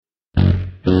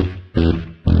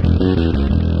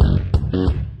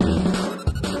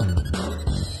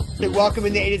Welcome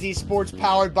into A to Z Sports,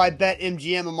 powered by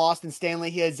BetMGM. I'm Austin Stanley.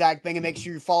 He is Zach Bingham. Make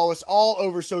sure you follow us all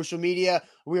over social media.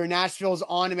 We are Nashville's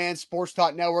on-demand sports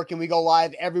talk network, and we go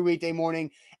live every weekday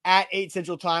morning at 8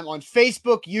 Central Time on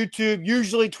Facebook, YouTube,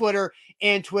 usually Twitter,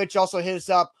 and Twitch. Also hit us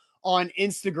up on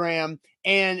Instagram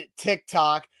and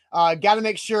TikTok. Got to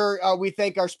make sure we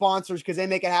thank our sponsors because they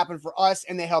make it happen for us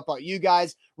and they help out you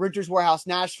guys. Renters Warehouse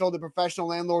Nashville, the professional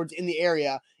landlords in the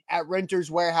area at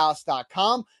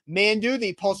renterswarehouse.com. Mandu,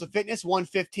 the Pulse of Fitness, 1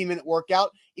 15-minute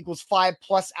workout equals 5+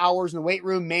 hours in the weight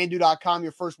room. Mandu.com,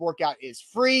 your first workout is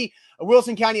free.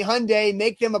 Wilson County Hyundai,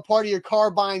 make them a part of your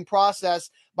car buying process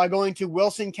by going to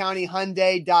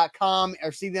wilsoncountyhyundai.com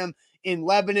or see them in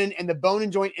Lebanon. And the Bone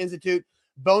and Joint Institute,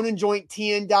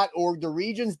 boneandjointtn.org, the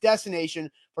region's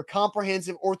destination for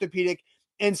comprehensive orthopedic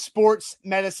and sports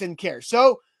medicine care.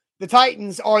 So the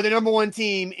Titans are the number one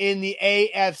team in the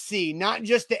AFC, not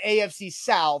just the AFC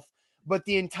South, but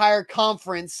the entire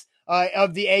conference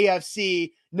of the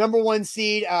AFC. Number one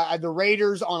seed, the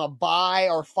Raiders on a bye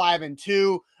are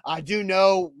 5-2. I do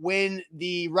know when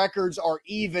the records are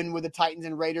even with the Titans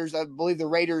and Raiders. I believe the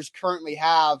Raiders currently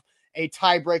have a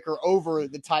tiebreaker over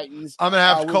the Titans. I'm going to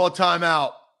have to call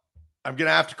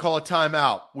a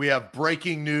timeout. We have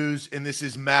breaking news, and this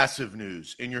is massive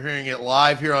news. And you're hearing it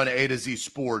live here on A to Z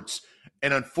Sports.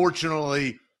 And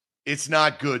unfortunately, it's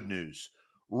not good news.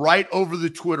 Right over the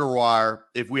Twitter wire,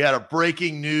 if we had a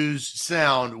breaking news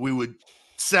sound, we would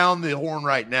sound the horn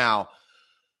right now.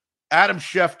 Adam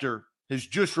Schefter has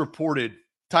just reported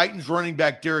Titans running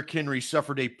back Derrick Henry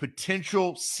suffered a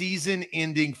potential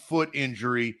season-ending foot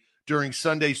injury during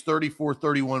Sunday's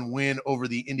 34-31 win over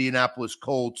the Indianapolis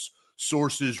Colts,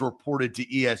 sources reported to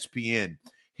ESPN.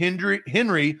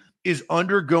 Henry is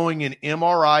undergoing an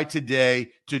MRI today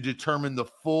to determine the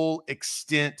full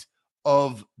extent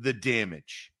of the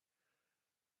damage.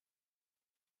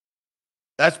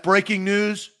 That's breaking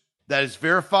news. That is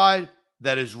verified.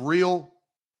 That is real.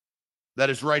 That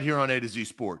is right here on A to Z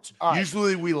Sports. Right.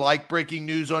 Usually we like breaking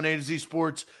news on A to Z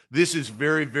Sports. This is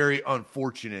very, very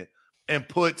unfortunate and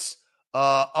puts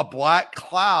a black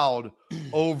cloud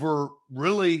over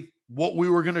really what we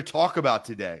were going to talk about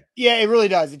today. Yeah, it really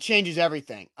does. It changes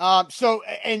everything. So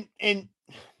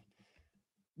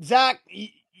Zach,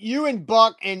 you and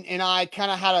Buck and I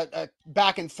kind of had a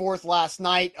back and forth last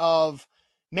night of,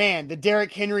 man, the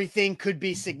Derrick Henry thing could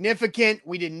be significant.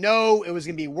 We didn't know it was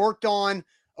going to be worked on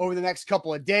over the next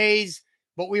couple of days,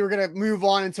 but we were going to move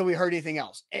on until we heard anything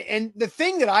else. And the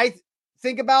thing that I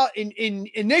think about in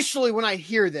initially when I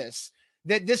hear this,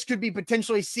 that this could be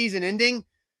potentially season ending,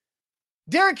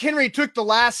 Derrick Henry took the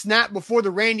last snap before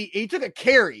he took a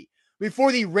carry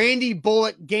before the Randy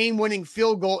Bullock game-winning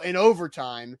field goal in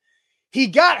overtime. He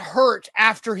got hurt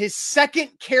after his second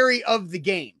carry of the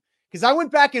game, because I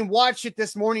went back and watched it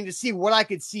this morning to see what I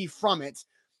could see from it,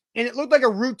 and it looked like a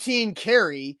routine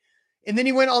carry, and then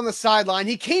he went on the sideline.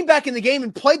 He came back in the game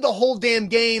and played the whole damn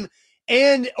game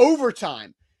and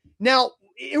overtime. Now,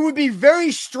 it would be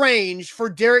very strange for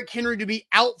Derrick Henry to be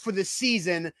out for the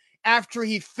season after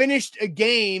he finished a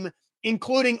game,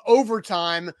 including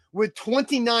overtime, with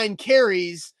 29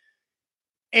 carries,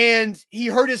 and he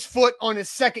hurt his foot on his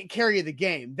second carry of the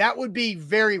game. That would be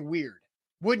very weird,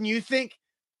 wouldn't you think?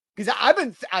 Because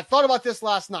I thought about this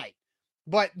last night,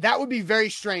 but that would be very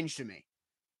strange to me.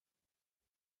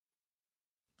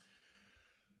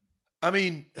 I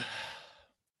mean,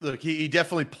 look, he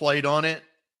definitely played on it.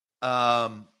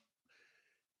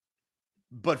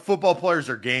 But football players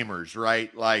are gamers,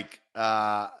 right? Like,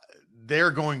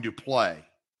 they're going to play.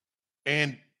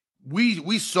 And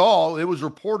we saw, it was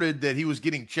reported that he was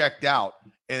getting checked out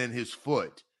and his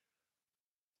foot.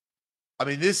 I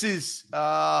mean, this is,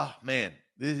 man,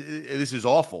 this is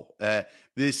awful.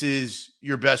 This is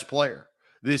your best player.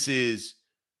 This is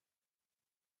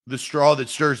the straw that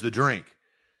stirs the drink.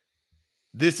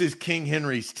 This is King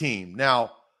Henry's team.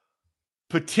 Now,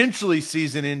 potentially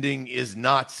season ending is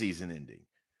not season ending.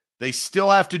 They still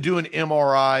have to do an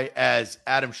MRI, as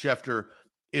Adam Schefter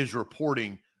is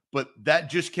reporting, but that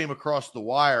just came across the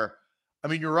wire. I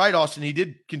mean, you're right, Austin. He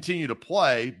did continue to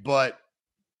play, but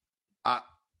I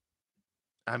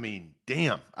mean,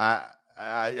 damn, I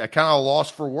kind of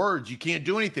lost for words. You can't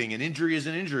do anything. An injury is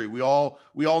an injury. We all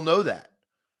know that.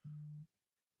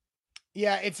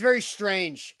 Yeah, it's very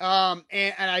strange. And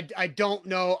I don't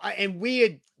know. And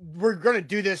we're going to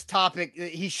do this topic.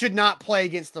 He should not play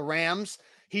against the Rams.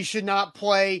 He should not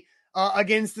play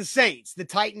against the Saints. The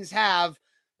Titans have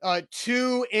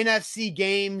 2 NFC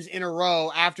games in a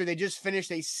row after they just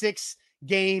finished a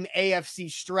 6-game AFC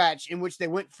stretch in which they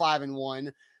went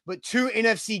 5-1. But 2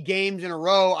 NFC games in a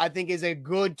row, I think, is a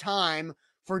good time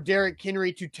for Derrick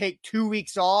Henry to take 2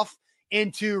 weeks off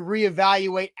and to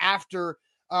reevaluate after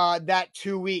that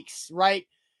 2 weeks, right?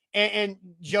 And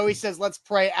Joey says, let's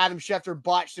pray Adam Schefter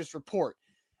botched this report.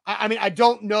 I mean, I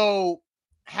don't know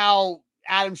how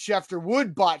Adam Schefter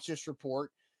would botch this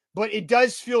report, but it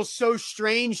does feel so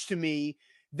strange to me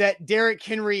that Derrick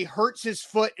Henry hurts his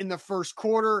foot in the first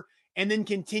quarter and then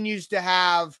continues to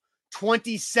have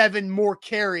 27 more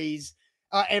carries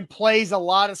and plays a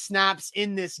lot of snaps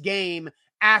in this game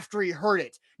after he hurt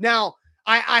it. Now,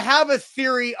 I have a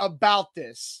theory about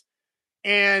this,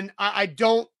 and I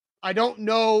don't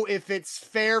know if it's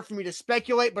fair for me to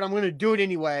speculate, but I'm going to do it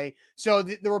anyway. So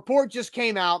the report just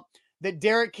came out that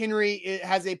Derrick Henry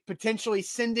has a potentially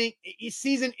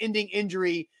season-ending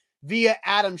injury via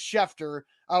Adam Schefter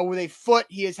with a foot.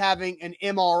 He is having an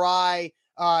MRI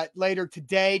later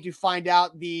today to find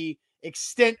out the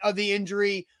extent of the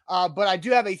injury. But I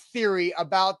do have a theory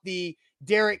about the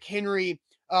Derrick Henry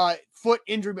foot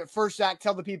injury. But first, Zach,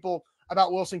 tell the people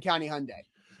about Wilson County Hyundai.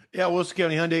 Yeah, Wilson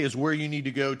County Hyundai is where you need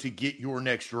to go to get your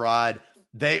next ride.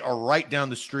 They are right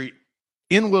down the street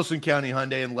in Wilson County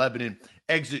Hyundai in Lebanon,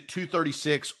 exit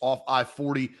 236 off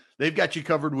I-40. They've got you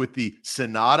covered with the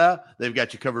Sonata. They've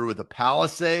got you covered with the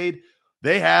Palisade.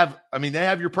 They have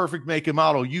your perfect make and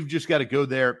model. You've just got to go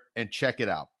there and check it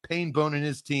out. Payne Bone and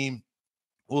his team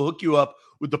will hook you up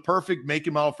with the perfect make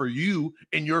and model for you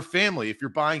and your family. If you're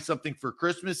buying something for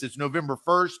Christmas, it's November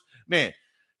 1st. Man,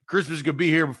 Christmas is going to be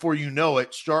here before you know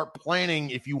it. Start planning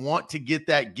if you want to get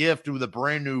that gift with a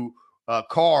brand new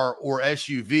car or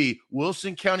SUV.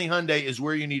 Wilson County Hyundai is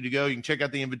where you need to go. You can check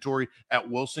out the inventory at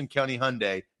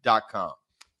wilsoncountyhyundai.com.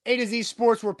 A to Z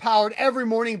Sports, we're powered every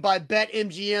morning by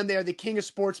BetMGM. They are the king of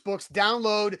sportsbooks.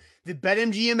 Download the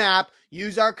BetMGM app.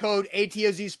 Use our code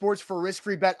ATOZ Sports for a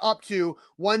risk-free bet up to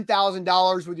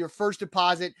 $1,000 with your first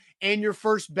deposit and your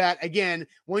first bet. Again,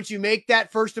 once you make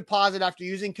that first deposit after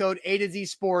using code A to Z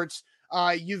Sports,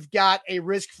 you've got a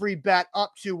risk-free bet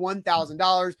up to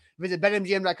 $1,000. Visit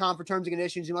BetMGM.com for terms and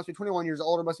conditions. You must be 21 years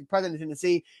old or must be present in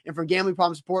Tennessee. And for gambling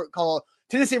problem support, call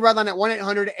Tennessee Redline at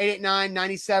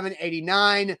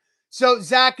 1-800-889-9789. So,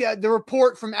 Zach, the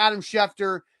report from Adam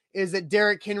Schefter is that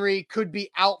Derrick Henry could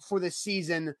be out for the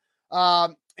season.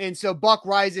 And so Buck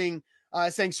Rising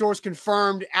saying source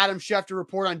confirmed Adam Schefter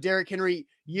report on Derrick Henry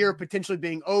year potentially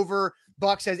being over.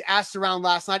 Buck says asked around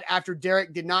last night after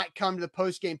Derrick did not come to the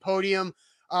post-game podium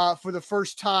for the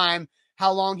first time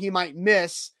how long he might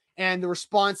miss. And the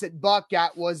response that Buck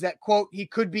got was that, quote, he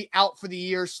could be out for the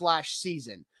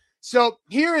year/season. So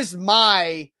here's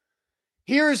my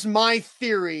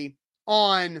theory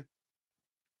on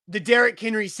the Derrick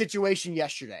Henry situation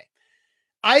yesterday.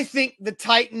 I think the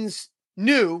Titans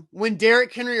knew when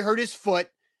Derrick Henry hurt his foot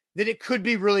that it could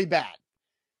be really bad.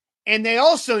 And they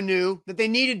also knew that they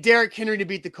needed Derrick Henry to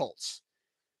beat the Colts.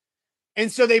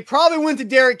 And so they probably went to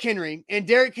Derrick Henry, and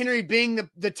Derrick Henry being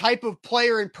the type of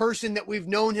player and person that we've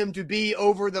known him to be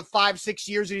over the 5-6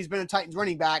 years that he's been a Titans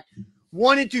running back,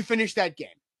 wanted to finish that game.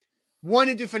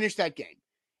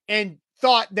 And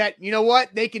thought that, you know what,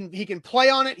 he can play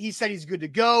on it. He said he's good to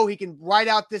go. He can ride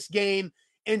out this game.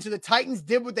 And so the Titans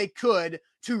did what they could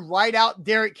to ride out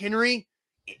Derrick Henry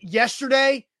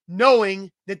yesterday,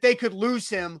 knowing that they could lose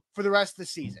him for the rest of the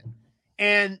season.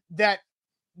 And that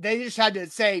they just had to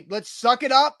say, let's suck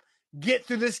it up, get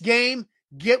through this game,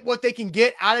 get what they can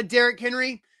get out of Derrick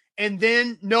Henry, and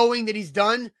then knowing that he's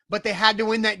done, but they had to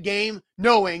win that game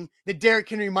knowing that Derrick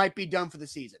Henry might be done for the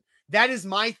season. That is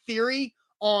my theory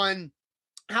on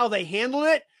how they handled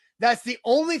it. That's the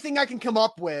only thing I can come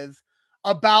up with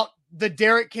about the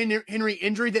Derrick Henry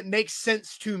injury that makes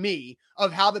sense to me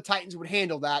of how the Titans would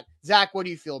handle that. Zach, what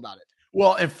do you feel about it?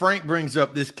 Well, and Frank brings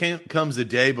up this comes a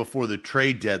day before the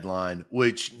trade deadline,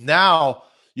 which now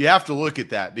you have to look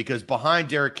at that because behind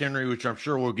Derrick Henry, which I'm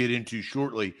sure we'll get into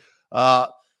shortly, they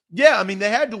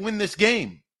had to win this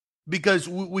game. Because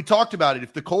we talked about it.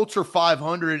 If the Colts are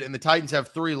 500 and the Titans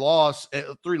have three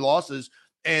losses,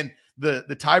 and the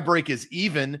tiebreak is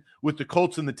even with the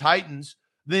Colts and the Titans,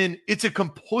 then it's a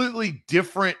completely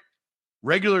different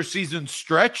regular season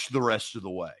stretch the rest of the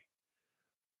way.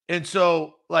 And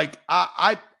so,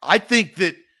 I think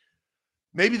that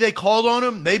maybe they called on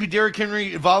him. Maybe Derrick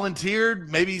Henry volunteered.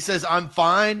 Maybe he says, I'm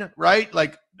fine, right?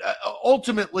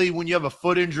 Ultimately, when you have a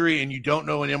foot injury and you don't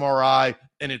know an MRI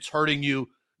and it's hurting you,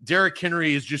 Derrick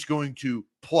Henry is just going to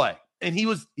play. And he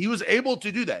was able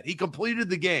to do that. He completed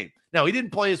the game. Now, he didn't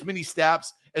play as many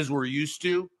snaps as we're used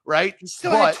to, right? He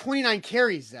still had 29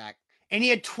 carries, Zach. And he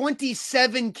had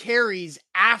 27 carries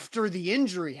after the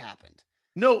injury happened.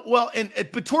 No, well,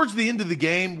 but towards the end of the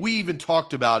game, we even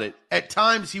talked about it. At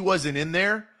times, he wasn't in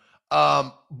there.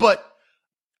 But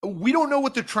we don't know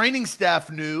what the training staff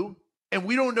knew and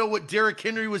we don't know what Derrick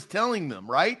Henry was telling them,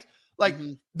 right? Like,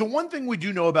 the one thing we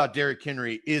do know about Derrick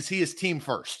Henry is he is team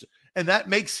first, and that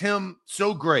makes him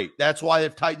so great. That's why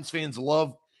if Titans fans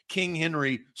love King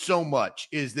Henry so much,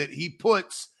 is that he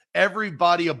puts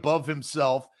everybody above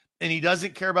himself, and he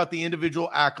doesn't care about the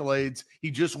individual accolades. He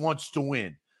just wants to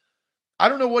win. I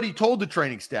don't know what he told the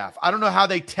training staff. I don't know how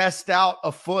they test out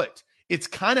a foot. It's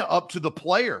kind of up to the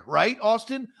player, right,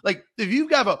 Austin? Like, if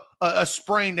you've got a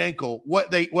sprained ankle,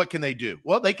 what can they do?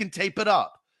 Well, they can tape it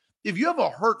up. If you have a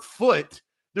hurt foot,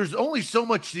 there's only so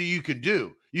much that you can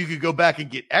do. You could go back and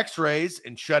get x-rays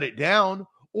and shut it down,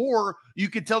 or you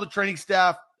could tell the training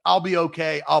staff, I'll be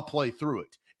okay, I'll play through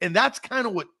it. And that's kind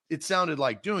of what it sounded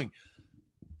like doing.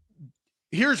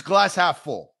 Here's glass half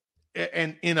full,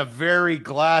 and in a very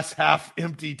glass half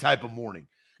empty type of morning.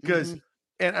 Because,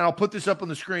 and I'll put this up on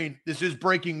the screen, this is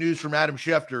breaking news from Adam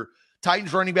Schefter.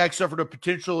 Titans running back suffered a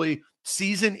potentially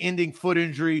season-ending foot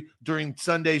injury during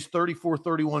Sunday's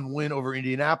 34-31 win over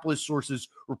Indianapolis, sources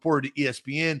reported to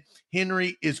ESPN.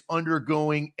 Henry is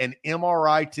undergoing an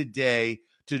MRI today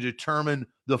to determine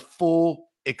the full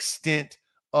extent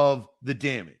of the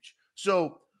damage.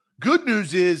 So good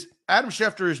news is Adam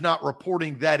Schefter is not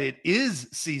reporting that it is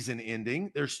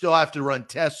season-ending. They still have to run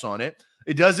tests on it.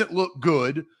 It doesn't look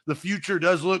good. The future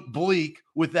does look bleak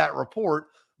with that report.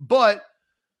 But,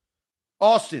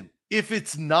 Austin, if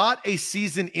it's not a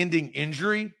season-ending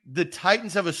injury, the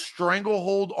Titans have a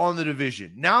stranglehold on the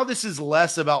division. Now this is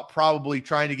less about probably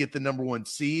trying to get the number one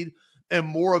seed and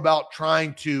more about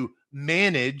trying to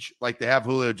manage, like they have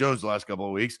Julio Jones the last couple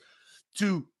of weeks,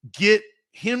 to get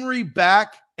Henry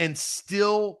back and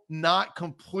still not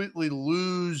completely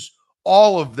lose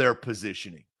all of their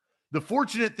positioning. The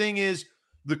fortunate thing is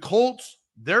the Colts,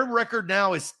 their record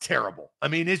now is terrible. I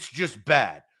mean, it's just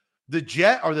bad. The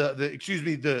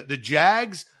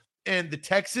Jags and the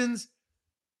Texans,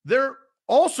 their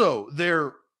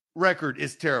record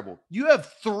is terrible. You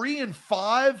have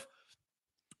 3-5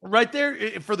 right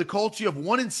there for the Colts. You have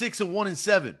 1-6 and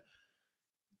 1-7.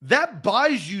 That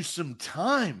buys you some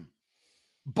time.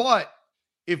 But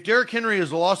if Derrick Henry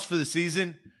is lost for the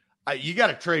season, you got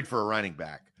to trade for a running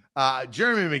back.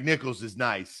 Jeremy McNichols is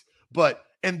nice,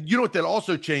 and you know what that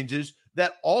also changes?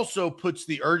 That also puts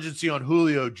the urgency on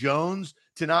Julio Jones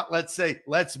to not,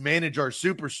 let's manage our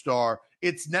superstar.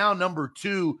 It's now number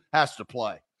 2 has to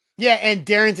play. Yeah, and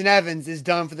Darrington Evans is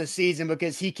done for the season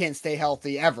because he can't stay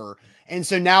healthy ever. And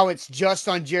so now it's just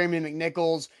on Jeremy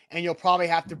McNichols, and you'll probably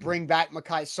have to bring back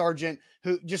Mekhi Sargent,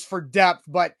 who just for depth,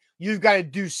 but you've got to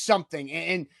do something.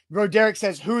 And Derrick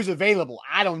says, who's available?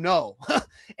 I don't know.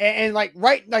 and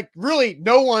really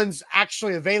no one's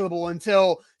actually available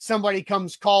until somebody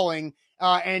comes calling.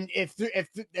 And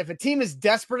if a team is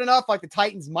desperate enough, like the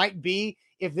Titans might be,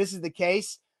 if this is the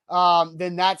case,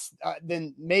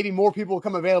 then maybe more people will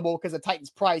come available because the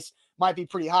Titans price might be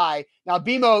pretty high. Now,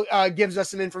 BMO gives us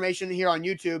some information here on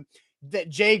YouTube that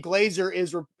Jay Glazer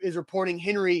is reporting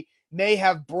Henry may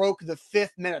have broke the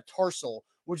 5th metatarsal,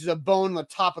 which is a bone on the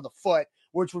top of the foot,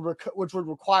 which would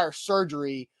require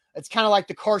surgery. It's kind of like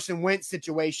the Carson Wentz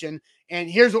situation. And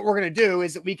here's what we're going to do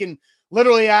is that we can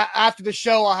literally after the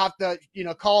show, I'll have to,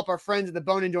 call up our friends at the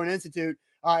Bone and Joint Institute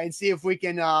and see if we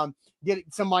can get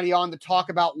somebody on to talk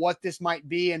about what this might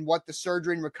be and what the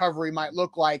surgery and recovery might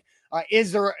look like.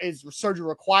 Is surgery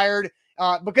required?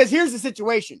 Because here's the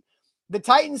situation. The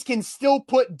Titans can still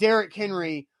put Derrick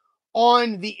Henry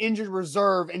on the injured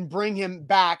reserve and bring him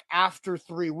back after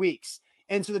 3 weeks.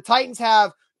 And so the Titans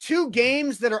have 2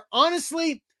 games that are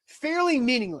honestly fairly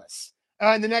meaningless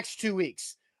in the next 2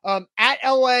 weeks. At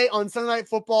LA on Sunday Night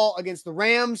Football against the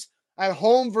Rams, at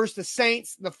home versus the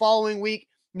Saints the following week,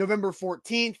 November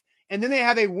 14th. And then they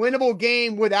have a winnable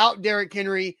game without Derrick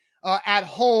Henry at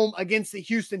home against the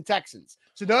Houston Texans.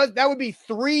 So that would be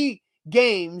 3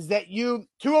 games that 2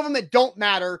 of them that don't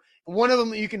matter. One of them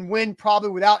that you can win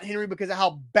probably without Henry because of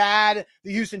how bad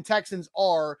the Houston Texans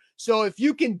are. So if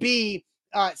you can be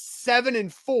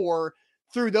 7-4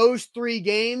 through those 3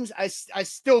 games, I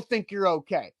still think you're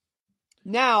okay.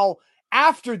 Now,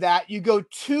 after that, you go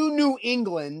to New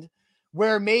England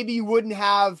where maybe you wouldn't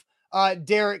have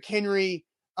Derrick Henry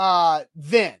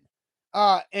then.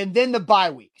 And then the bye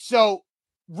week. So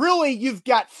really, you've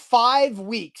got 5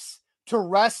 weeks to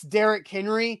rest Derrick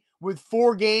Henry with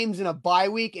 4 games in a bye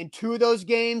week, and 2 of those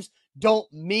games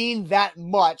don't mean that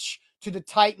much to the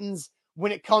Titans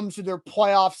when it comes to their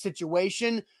playoff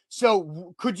situation.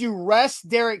 So could you rest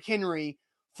Derrick Henry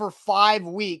for 5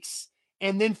 weeks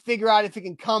and then figure out if he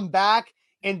can come back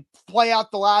and play out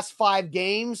the last 5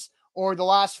 games or the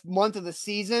last month of the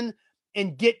season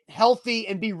and get healthy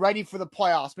and be ready for the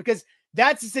playoffs? Because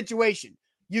that's the situation.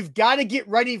 you've got to get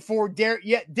ready for Derrick.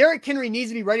 Yeah, Derrick Henry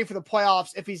needs to be ready for the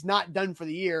playoffs if he's not done for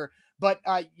the year. But,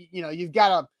 you've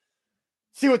got to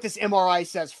see what this MRI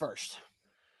says first.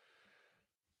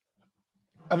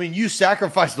 I mean, you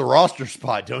sacrifice the roster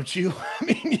spot, don't you? I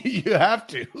mean, you have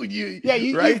to. Right?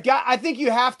 You've got. I think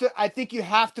you have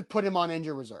to put him on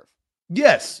injured reserve.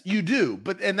 Yes, you do.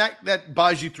 But that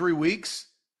buys you 3 weeks.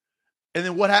 And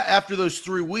then what after those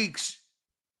 3 weeks?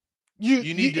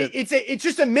 You need to. It's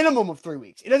just a minimum of 3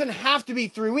 weeks. It doesn't have to be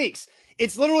 3 weeks.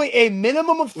 It's literally a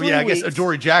minimum of 3 weeks. I guess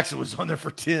Adoree Jackson was on there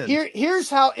for 10. Here's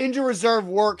how injured reserve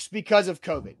works because of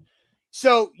COVID.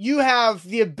 So you have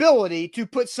the ability to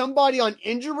put somebody on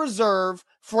injured reserve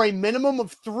for a minimum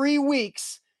of 3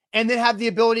 weeks and then have the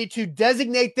ability to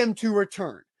designate them to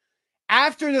return.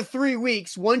 After the 3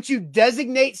 weeks, once you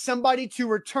designate somebody to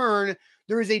return,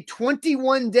 there is a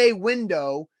 21-day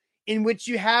window in which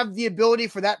you have the ability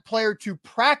for that player to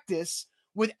practice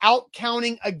without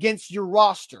counting against your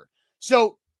roster.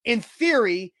 So in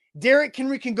theory, Derrick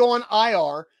Henry can go on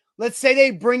IR. Let's say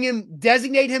they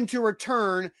designate him to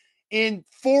return in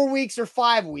 4 weeks or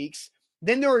 5 weeks.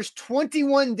 Then there is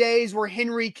 21 days where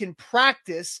Henry can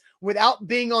practice without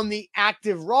being on the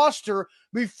active roster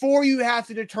before you have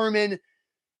to determine,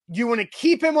 do you want to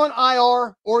keep him on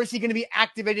IR or is he going to be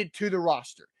activated to the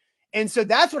roster? And so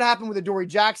that's what happened with Adoree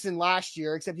Jackson last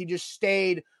year, except he just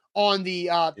stayed on the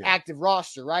active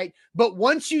roster, right? But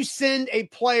once you send a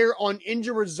player on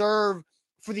injured reserve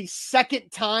for the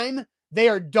second time, they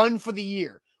are done for the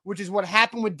year, which is what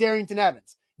happened with Darrynton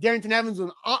Evans. Darrynton Evans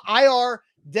was on IR,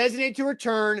 designated to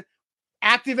return,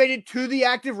 activated to the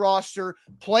active roster,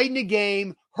 played in the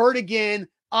game, hurt again,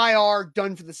 IR,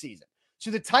 done for the season. So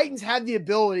the Titans had the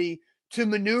ability to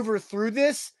maneuver through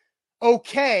this,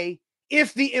 okay,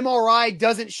 if the MRI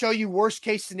doesn't show you worst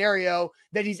case scenario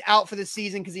that he's out for the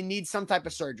season because he needs some type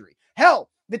of surgery. Hell,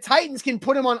 the Titans can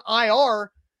put him on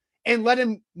IR and let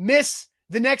him miss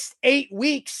the next 8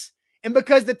 weeks. And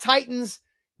because the Titans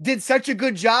did such a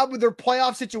good job with their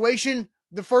playoff situation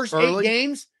the first Early. 8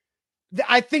 games,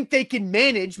 I think they can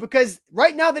manage because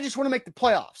right now they just want to make the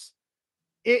playoffs.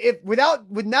 Without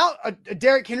a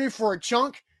Derrick Henry for a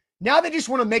chunk, now they just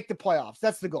want to make the playoffs.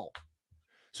 That's the goal.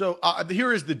 So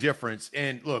here is the difference.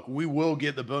 And look, we will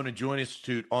get the Bone and Joint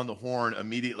Institute on the horn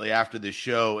immediately after this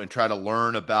show and try to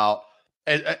learn about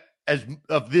as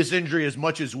of this injury as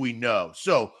much as we know.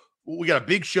 So we got a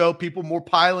big show, people more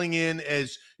piling in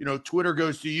as, Twitter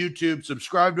goes to YouTube.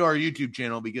 Subscribe to our YouTube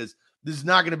channel because this is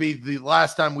not going to be the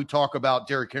last time we talk about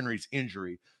Derrick Henry's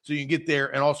injury. So you can get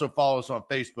there and also follow us on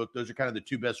Facebook. Those are kind of the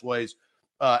two best ways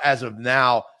as of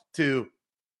now to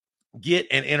get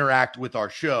and interact with our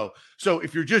show. So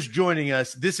if you're just joining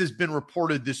us, this has been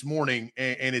reported this morning,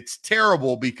 and it's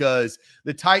terrible because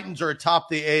the Titans are atop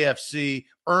the AFC,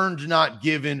 earned not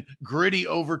given, gritty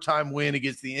overtime win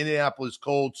against the Indianapolis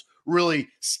Colts, really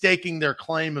staking their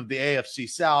claim of the AFC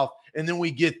South. And then we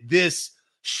get this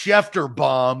Schefter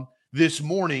bomb this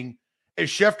morning as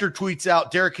Schefter tweets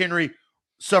out Derrick Henry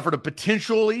suffered a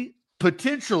potentially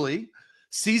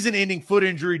season-ending foot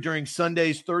injury during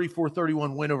Sunday's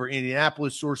 34-31 win over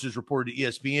Indianapolis, sources reported to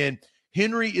ESPN.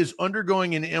 Henry is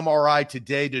undergoing an MRI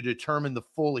today to determine the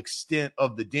full extent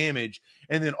of the damage.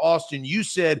 And then, Austin, you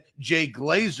said Jay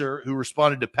Glazer, who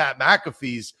responded to Pat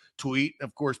McAfee's tweet.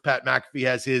 Of course, Pat McAfee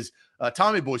has his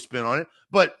Tommy Boy spin on it.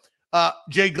 But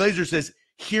Jay Glazer says,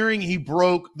 hearing he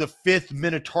broke the 5th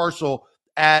metatarsal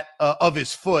of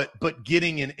his foot, but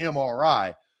getting an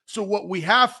MRI. So what we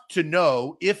have to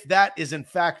know, if that is in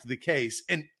fact the case,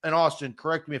 and Austin,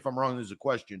 correct me if I'm wrong, there's a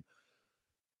question.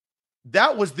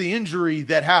 That was the injury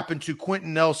that happened to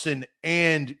Quentin Nelson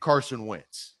and Carson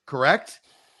Wentz, correct?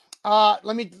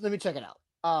 Let me check it out.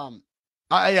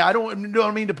 I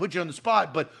don't mean to put you on the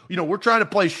spot, but we're trying to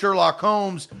play Sherlock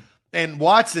Holmes and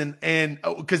Watson, and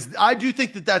because I do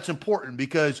think that that's important,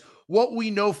 because what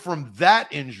we know from that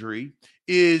injury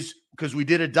is, because we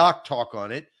did a doc talk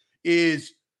on it,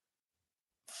 is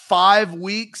 5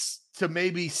 weeks to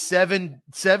maybe seven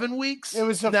weeks. It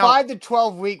was a 5 to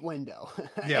 12 week window.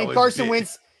 Yeah, and Carson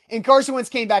Wentz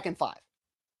came back in 5.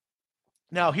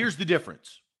 Now, here's the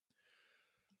difference.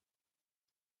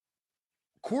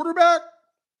 Quarterback,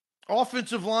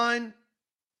 offensive line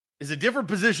is a different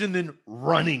position than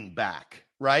running back,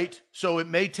 right? So it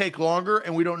may take longer,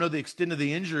 and we don't know the extent of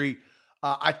the injury.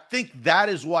 I think that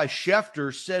is why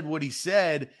Schefter said what he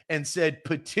said and said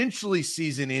potentially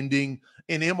season-ending.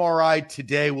 An MRI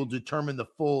today will determine the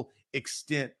full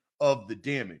extent of the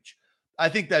damage. I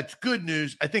think that's good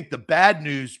news. I think the bad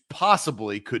news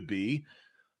possibly could be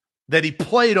that he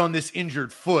played on this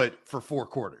injured foot for 4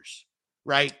 quarters,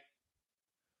 right?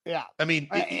 Yeah. I mean,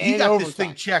 he And got this thing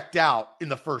overtime. checked out in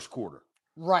the first quarter.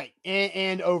 Right.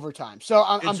 And overtime. So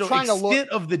And I'm so trying to look. extent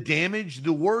of the damage,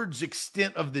 the words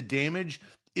extent of the damage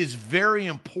is very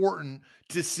important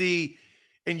to see.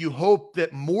 And you hope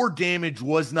that more damage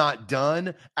was not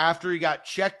done after he got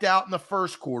checked out in the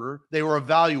first quarter. They were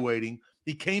evaluating.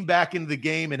 He came back into the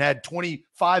game and had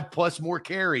 25 plus more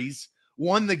carries,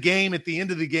 won the game at the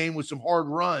end of the game with some hard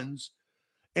runs.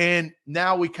 And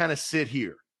now we kind of sit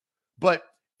here. But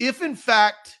if in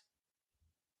fact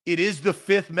it is the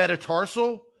fifth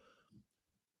metatarsal,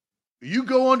 you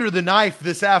go under the knife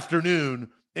this afternoon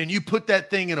and you put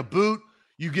that thing in a boot,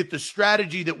 you get the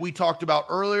strategy that we talked about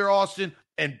earlier, Austin,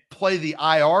 and play the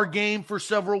IR game for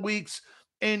several weeks.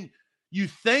 And you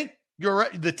thank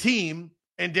the team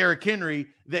and Derrick Henry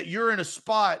that you're in a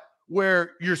spot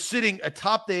where you're sitting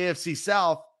atop the AFC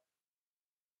South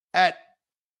at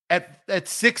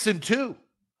 6-2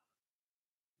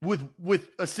 with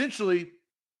essentially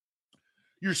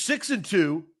you're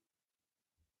 6-2.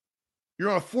 You're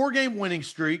on a 4-game winning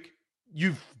streak.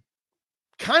 You've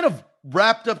kind of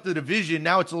wrapped up the division.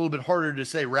 Now it's a little bit harder to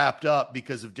say wrapped up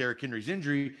because of Derrick Henry's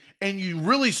injury. And you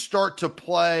really start to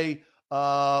play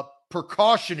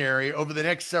precautionary over the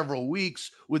next several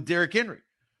weeks with Derrick Henry.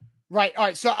 Right. All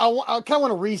right. So I kind of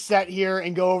want to reset here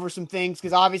and go over some things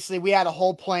because obviously we had a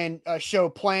whole show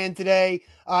planned today,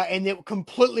 and it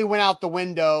completely went out the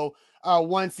window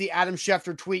once the Adam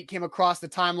Schefter tweet came across the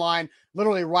timeline,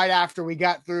 literally right after we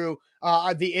got through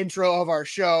the intro of our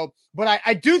show. But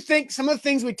I do think some of the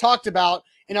things we talked about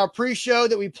in our pre-show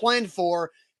that we planned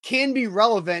for can be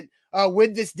relevant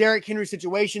with this Derrick Henry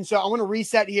situation. So I want to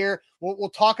reset here. We'll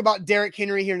talk about Derrick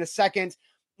Henry here in a second,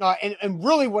 and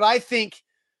really what I think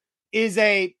is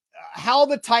how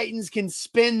the Titans can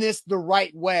spin this the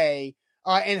right way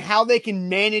and how they can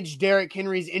manage Derrick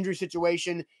Henry's injury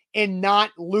situation and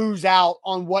not lose out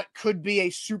on what could be a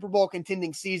Super Bowl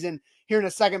contending season here in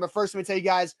a second. But first, let me tell you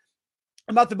guys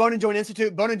about the Bone and Joint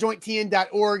Institute,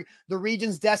 boneandjointtn.org, the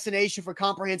region's destination for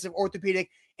comprehensive orthopedic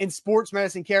and sports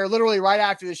medicine care. Literally right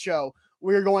after the show,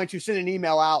 we're going to send an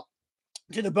email out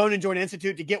to the Bone and Joint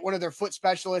Institute to get one of their foot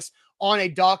specialists on a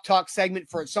Doc Talk segment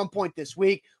for at some point this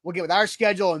week. We'll get with our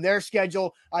schedule and their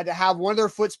schedule to have one of their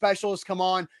foot specialists come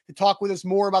on to talk with us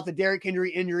more about the Derrick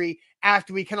Henry injury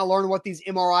after we kind of learn what these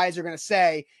MRIs are going to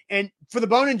say. And for the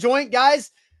Bone and Joint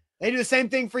guys, they do the same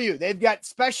thing for you. They've got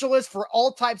specialists for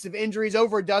all types of injuries,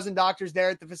 over a dozen doctors there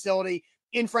at the facility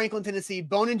in Franklin, Tennessee.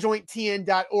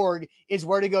 Boneandjointtn.org is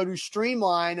where to go to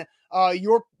streamline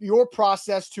your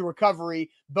process to recovery.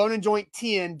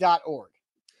 Boneandjointtn.org.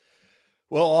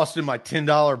 Well, Austin, my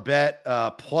 $10 bet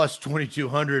plus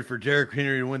 2,200 for Derrick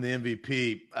Henry to win the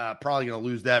MVP. Probably going to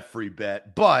lose that free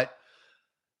bet, but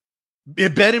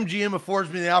BetMGM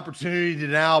affords me the opportunity to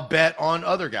now bet on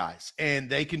other guys, and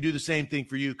they can do the same thing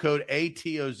for you. Code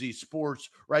ATOZ Sports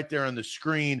right there on the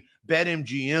screen.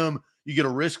 BetMGM, you get a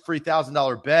risk-free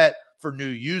 $1,000 bet for new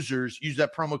users. Use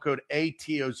that promo code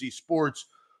ATOZ Sports.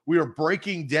 We are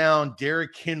breaking down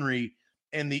Derrick Henry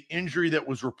and the injury that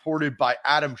was reported by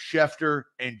Adam Schefter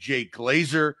and Jay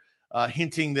Glazer,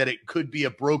 hinting that it could be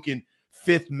a broken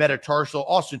fifth metatarsal.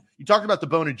 Austin, you talked about the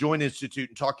Bone and Joint Institute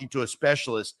and talking to a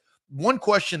specialist. One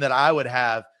question that I would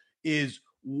have is,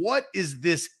 what is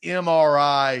this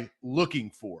MRI looking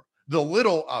for? The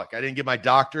little, I didn't get my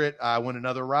doctorate. I went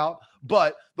another route.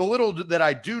 But the little that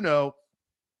I do know,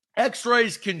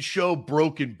 X-rays can show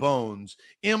broken bones.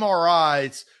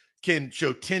 MRIs can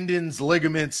show tendons,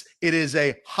 ligaments. It is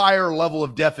a higher level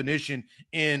of definition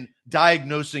in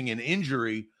diagnosing an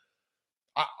injury.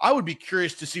 I would be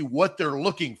curious to see what they're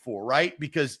looking for, right?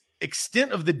 Because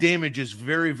extent of the damage is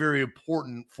very, very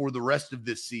important for the rest of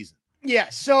this season. Yeah,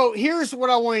 so here's what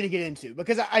I wanted to get into,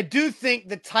 because I do think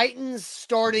the Titans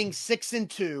starting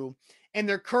 6-2 and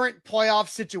their current playoff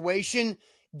situation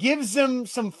gives them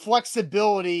some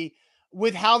flexibility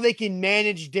with how they can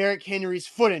manage Derrick Henry's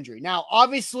foot injury. Now,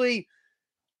 obviously,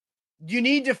 you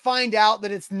need to find out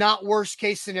that it's not worst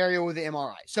case scenario with the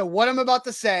MRI. So what I'm about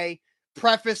to say,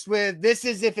 prefaced with, this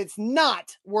is if it's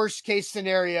not worst case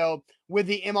scenario with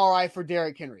the MRI for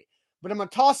Derrick Henry. But I'm going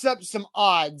to toss up some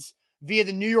odds via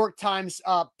the New York Times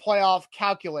playoff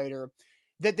calculator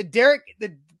that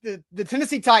the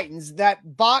Tennessee Titans,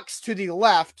 that box to the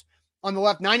left, on the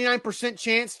left, 99%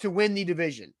 chance to win the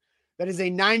division. That is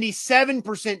a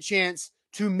 97% chance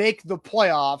to make the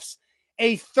playoffs,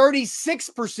 a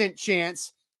 36%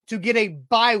 chance to get a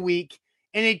bye week,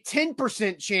 and a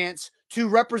 10% chance to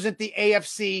represent the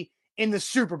AFC in the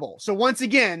Super Bowl. So once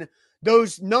again,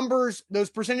 those numbers, those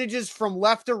percentages from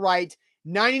left to right,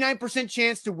 99%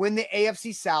 chance to win the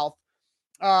AFC South.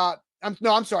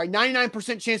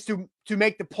 99% chance to to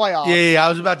make the playoffs. Yeah, I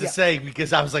was about to say,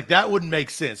 because I was like, that wouldn't make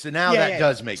sense. And now that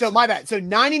does make sense. So my bad. So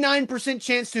 99%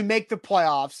 chance to make the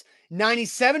playoffs,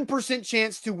 97%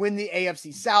 chance to win the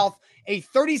AFC South, a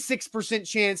 36%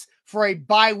 chance for a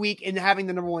bye week and having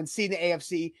the number one seed in the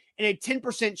AFC, and a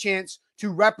 10% chance to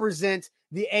represent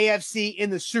the AFC in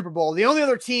the Super Bowl. The only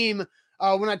other team,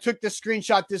 when I took the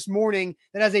screenshot this morning,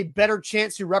 that has a better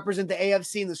chance to represent the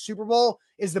AFC in the Super Bowl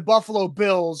is the Buffalo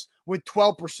Bills with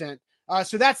 12%.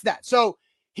 So that's that. So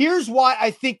here's why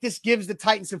I think this gives the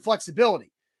Titans some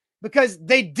flexibility, because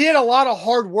they did a lot of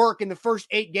hard work in the first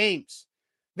 8 games.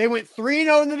 They went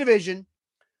 3-0 in the division.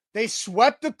 They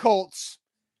swept the Colts.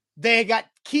 They got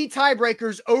key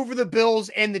tiebreakers over the Bills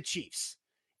and the Chiefs,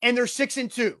 and they're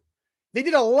 6-2. They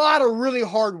did a lot of really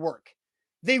hard work.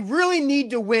 They really need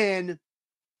to win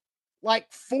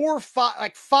like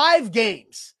 5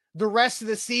 games the rest of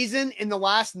the season in the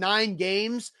last 9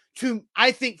 games to,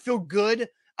 I think, feel good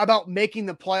about making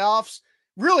the playoffs.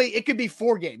 Really, it could be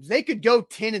 4 games. They could go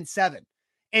 10-7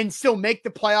 and still make the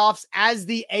playoffs as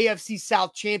the AFC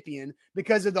South champion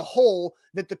because of the hole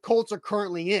that the Colts are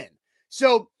currently in.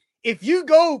 So if you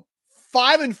go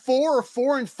 5-4 or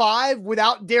 4-5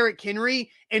 without Derrick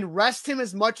Henry and rest him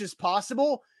as much as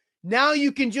possible, now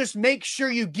you can just make sure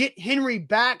you get Henry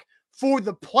back for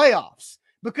the playoffs,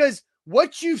 because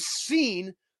what you've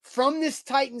seen from this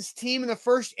Titans team in the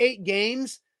first 8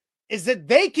 games is that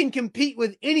they can compete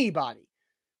with anybody.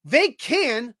 They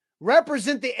can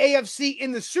represent the AFC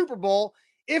in the Super Bowl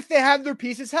if they have their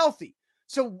pieces healthy.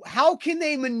 So how can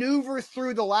they maneuver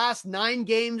through the last 9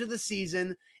 games of the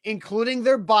season, including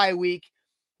their bye week,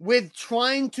 with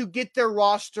trying to get their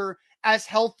roster as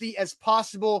healthy as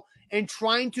possible and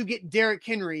trying to get Derrick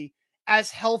Henry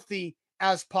as healthy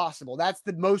as possible? That's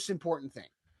the most important thing.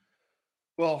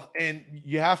 Well, and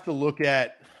you have to look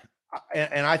at,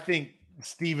 and I think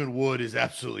Stephen Wood is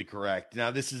absolutely correct.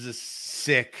 Now, this is a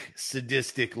sick,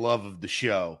 sadistic love of the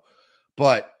show,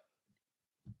 but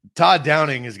Todd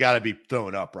Downing has got to be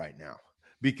throwing up right now,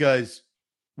 because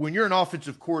when you're an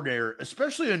offensive coordinator,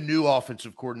 especially a new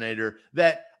offensive coordinator,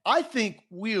 that I think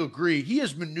we agree he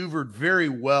has maneuvered very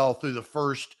well through the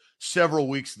first several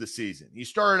weeks of the season. He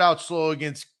started out slow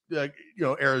against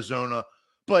Arizona,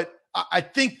 but I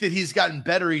think that he's gotten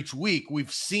better each week.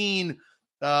 We've seen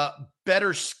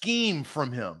better scheme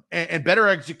from him and better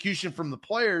execution from the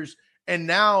players. And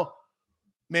now,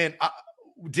 man,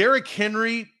 Derrick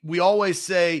Henry, we always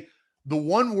say the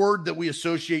one word that we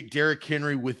associate Derrick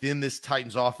Henry within this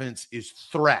Titans offense is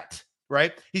threat,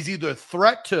 right? He's either a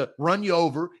threat to run you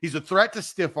over, he's a threat to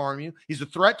stiff arm you, he's a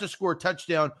threat to score a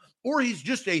touchdown, or he's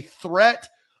just a threat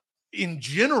in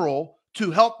general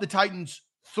to help the Titans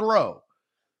throw.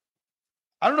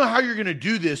 I don't know how you're going to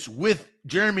do this with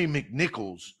Jeremy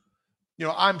McNichols.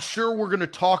 I'm sure we're going to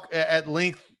talk at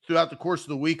length throughout the course of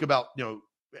the week about,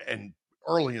 and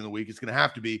early in the week, it's going to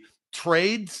have to be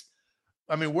trades.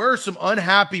 I mean, where are some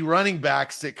unhappy running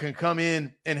backs that can come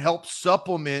in and help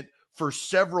supplement for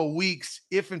several weeks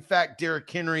if, in fact, Derrick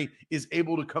Henry is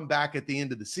able to come back at the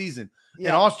end of the season? Yeah.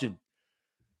 And Austin,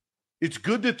 it's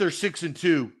good that they're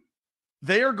 6-2.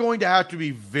 They are going to have to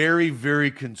be very,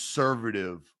 very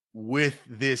conservative with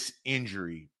this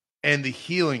injury and the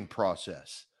healing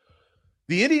process.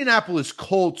 The Indianapolis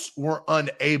Colts were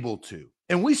unable to.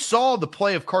 And we saw the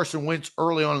play of Carson Wentz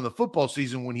early on in the football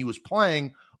season when he was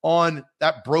playing on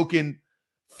that broken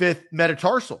 5th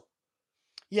metatarsal.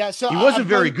 Yeah, so he wasn't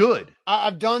very good.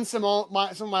 I've done some of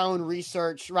my own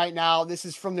research right now. This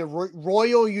is from the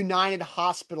Royal United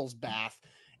Hospitals Bath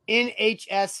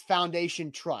NHS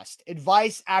Foundation Trust.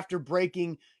 Advice after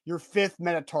breaking your 5th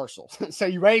metatarsal. So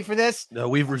you ready for this? No,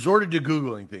 we've resorted to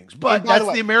Googling things, but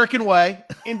that's the American way.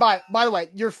 And by the way,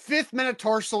 your 5th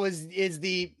metatarsal is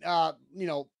the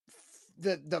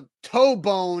the toe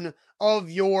bone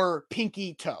of your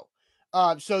pinky toe.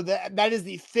 So that is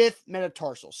the 5th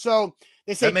metatarsal. So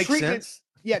they say that makes sense.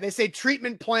 Yeah, they say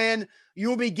treatment plan. You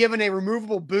will be given a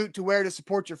removable boot to wear to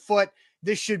support your foot.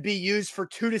 This should be used for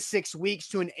 2 to 6 weeks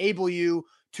to enable you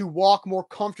to walk more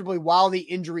comfortably while the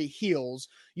injury heals.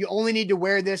 You only need to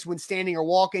wear this when standing or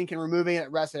walking, can remove it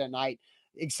at rest at night,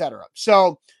 etc.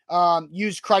 So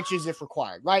use crutches if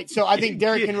required, right? So I think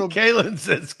Derrick Henry. Kalen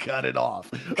says cut it off.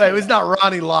 Hey, it's not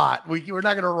Ronnie Lott. We're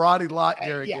not going to Ronnie Lott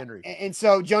Derrick Henry. And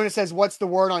so Jonas says, what's the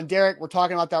word on Derrick? We're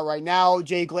talking about that right now.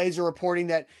 Jay Glazer reporting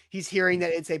that he's hearing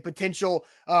that it's a potential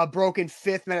broken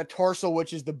 5th metatarsal,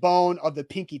 which is the bone of the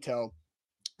pinky toe.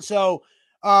 So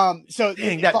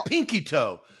dang, that pinky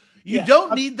toe. You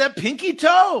don't need that pinky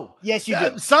toe. Yes, you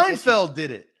do. Seinfeld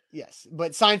did it. Yes,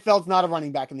 but Seinfeld's not a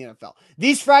running back in the NFL.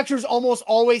 These fractures almost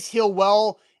always heal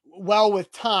well well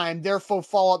with time. Therefore,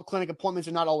 follow-up clinic appointments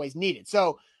are not always needed.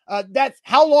 So that's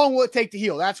how long will it take to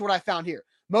heal? That's what I found here.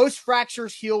 Most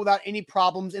fractures heal without any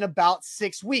problems in about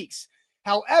 6 weeks.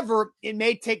 However, it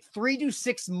may take 3 to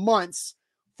 6 months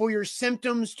for your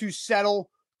symptoms to settle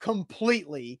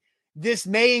completely. This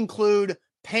may include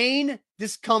pain,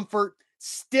 discomfort,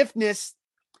 stiffness,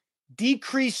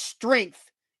 decreased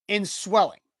strength, and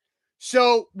swelling.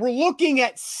 So we're looking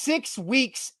at 6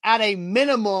 weeks at a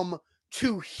minimum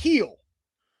to heal.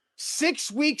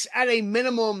 6 weeks at a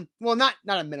minimum. Well, not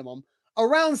a minimum.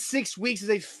 Around 6 weeks is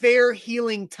a fair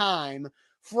healing time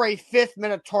for a fifth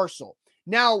metatarsal.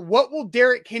 Now, what will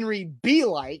Derrick Henry be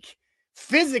like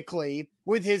physically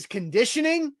with his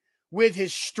conditioning, with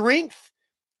his strength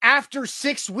after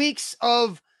 6 weeks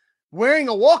of wearing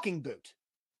a walking boot?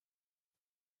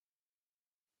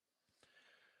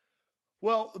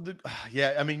 Well,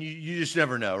 yeah, I mean, you just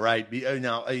never know, right?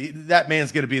 Now, that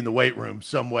man's going to be in the weight room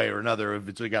some way or another. If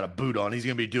it's got a boot on, he's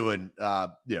going to be doing,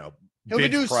 he'll be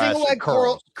doing single leg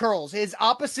curls. His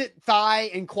opposite thigh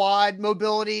and quad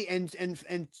mobility and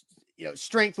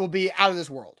strength will be out of this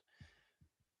world.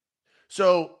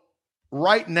 So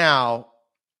right now,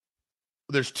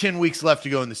 there's 10 weeks left to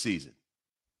go in the season.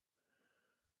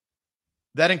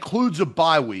 That includes a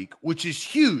bye week, which is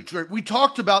huge. Right? We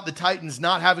talked about the Titans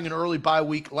not having an early bye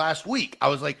week last week. I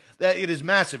was like, that it is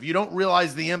massive. You don't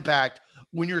realize the impact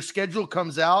when your schedule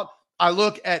comes out. I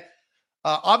look at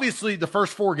obviously the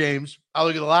first 4 games. I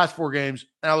look at the last 4 games,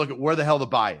 and I look at where the hell the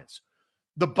bye is.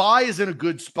 The bye is in a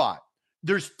good spot.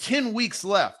 There's 10 weeks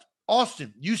left.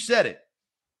 Austin, you said it.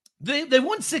 They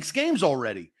won 6 games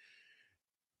already.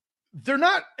 They're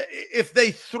not, if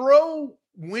they throw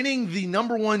winning the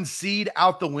number 1 seed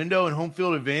out the window and home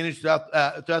field advantage throughout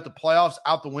the playoffs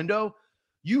out the window,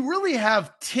 you really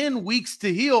have 10 weeks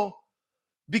to heal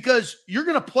because you're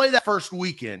going to play that first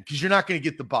weekend because you're not going to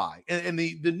get the bye. And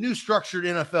the new structured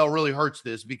NFL really hurts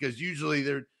this because usually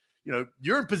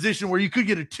you're in position where you could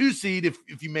get a 2 seed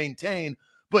if you maintain,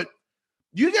 but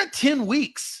you got 10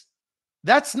 weeks.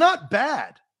 That's not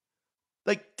bad.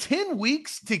 Like 10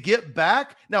 weeks to get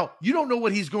back. Now, you don't know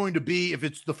what he's going to be if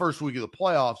it's the first week of the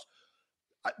playoffs.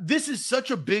 This is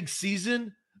such a big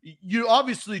season. You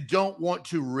obviously don't want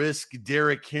to risk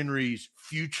Derrick Henry's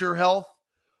future health,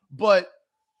 but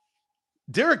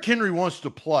Derrick Henry wants to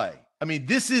play. I mean,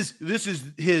 this is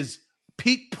his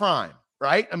peak prime,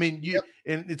 right? I mean,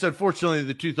 and it's unfortunately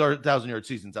the 2,000-yard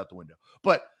season's out the window,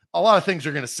 but a lot of things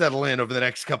are going to settle in over the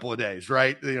next couple of days,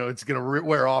 right? It's going to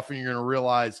wear off, and you're going to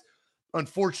realize,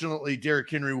 unfortunately, Derrick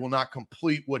Henry will not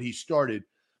complete what he started.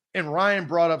 And Ryan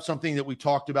brought up something that we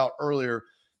talked about earlier.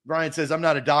 Ryan says, I'm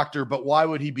not a doctor, but why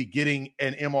would he be getting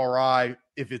an MRI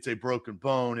if it's a broken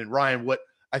bone? And Ryan, what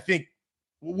I think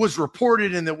was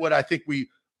reported and that what I think we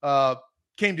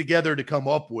came together to come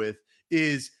up with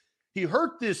is he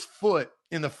hurt this foot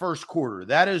in the first quarter.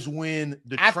 That is when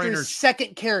the trainer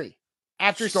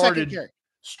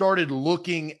started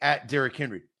looking at Derrick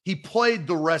Henry. He played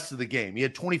the rest of the game. He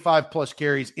had 25 plus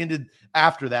carries.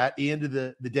 After that, he ended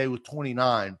the day with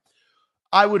 29.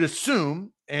 I would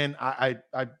assume, and I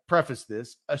preface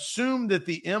this, assume that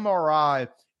the MRI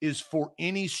is for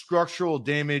any structural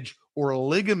damage or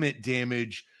ligament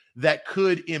damage that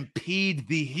could impede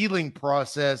the healing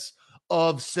process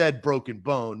of said broken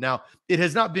bone. Now, it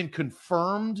has not been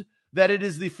confirmed that it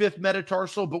is the fifth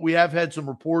metatarsal, but we have had some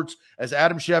reports. As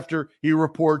Adam Schefter, he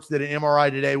reports that an MRI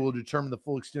today will determine the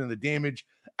full extent of the damage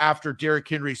after Derrick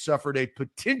Henry suffered a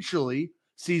potentially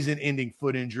season-ending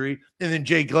foot injury. And then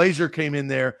Jay Glazer came in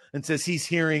there and says he's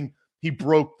hearing he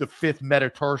broke the fifth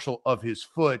metatarsal of his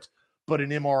foot, but an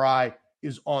MRI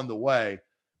is on the way.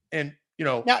 And,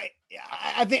 now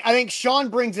I think Sean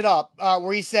brings it up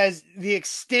where he says the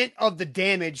extent of the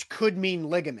damage could mean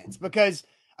ligaments because,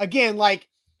 again, like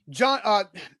I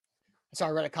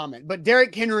read a comment, but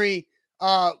Derrick Henry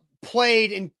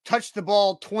played and touched the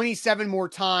ball 27 more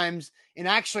times and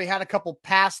actually had a couple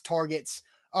pass targets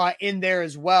in there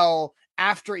as well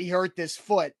after he hurt this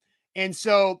foot. And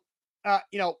so,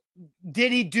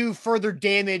 did he do further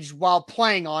damage while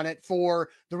playing on it for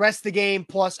the rest of the game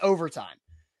plus overtime?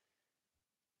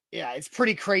 Yeah, it's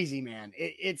pretty crazy, man.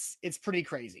 It's pretty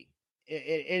crazy.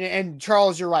 And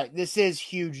Charles, you're right. This is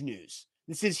huge news.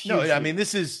 This is huge. No, I mean,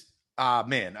 this is,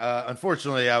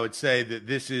 unfortunately, I would say that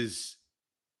this is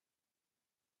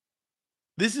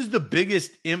the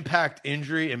biggest impact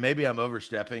injury, and maybe I'm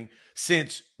overstepping,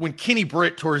 since when Kenny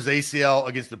Britt tore his ACL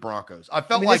against the Broncos. I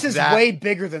felt like this is way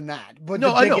bigger than that. But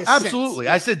no, I know, absolutely.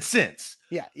 Sense. I said since.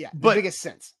 Yeah, the biggest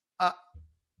sense.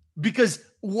 Because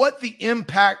what the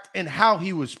impact and how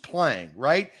he was playing,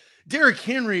 right? Derrick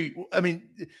Henry, I mean,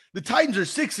 the Titans are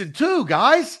 6-2,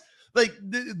 guys. Like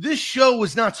this show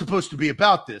was not supposed to be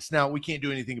about this. Now we can't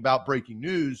do anything about breaking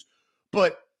news,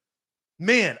 but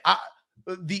man,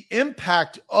 the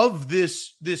impact of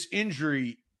this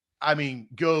injury, I mean,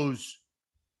 goes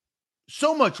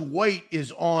so much weight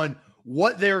is on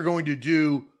what they're going to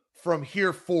do from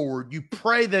here forward. You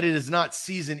pray that it is not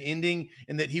season ending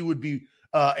and that he would be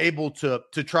able to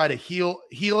try to heal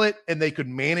it and they could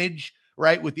manage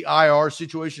right with the IR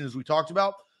situation as we talked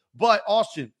about. But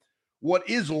Austin, what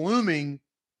is looming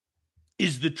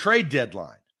is the trade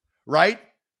deadline, right?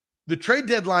 The trade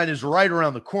deadline is right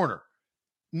around the corner.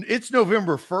 It's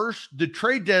November 1st. The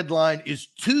trade deadline is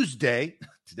Tuesday.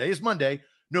 Today is Monday,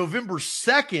 November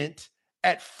 2nd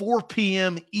at 4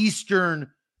 p.m.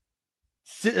 Eastern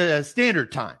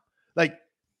Standard Time. Like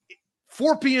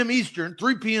 4 p.m. Eastern,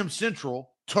 3 p.m.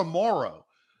 Central tomorrow.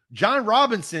 John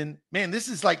Robinson, man, this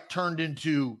is like turned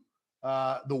into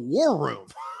the war room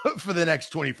for the next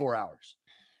 24 hours.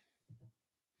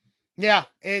 Yeah,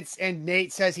 and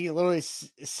Nate says he literally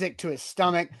is sick to his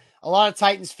stomach. A lot of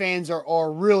Titans fans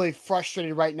are really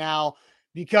frustrated right now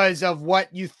because of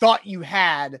what you thought you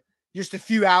had just a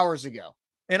few hours ago.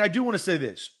 And I do want to say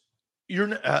this. I'm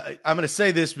going to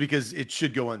say this because it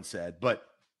should go unsaid, but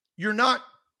you're not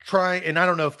trying, and I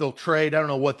don't know if they'll trade. I don't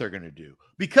know what they're going to do.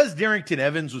 Because Darrington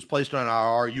Evans was placed on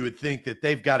IR, you would think that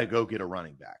they've got to go get a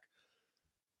running back.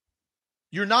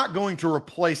 You're not going to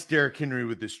replace Derrick Henry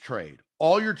with this trade.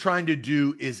 All you're trying to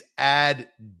do is add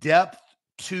depth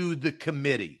to the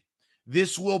committee.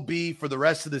 This will be for the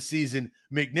rest of the season.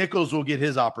 McNichols will get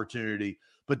his opportunity,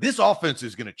 but this offense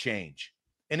is going to change,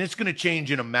 and it's going to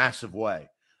change in a massive way.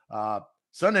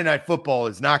 Sunday Night Football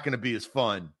is not going to be as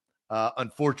fun,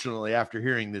 unfortunately, after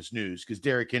hearing this news because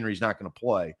Derrick Henry's not going to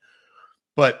play.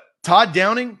 But Todd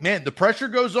Downing, man, the pressure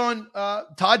goes on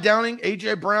Todd Downing,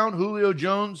 A.J. Brown, Julio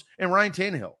Jones, and Ryan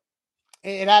Tannehill.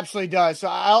 It absolutely does. So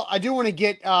I do want to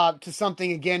get to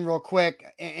something again real quick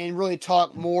and really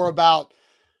talk more about,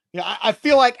 I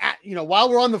feel like, while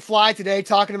we're on the fly today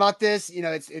talking about this,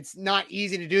 it's not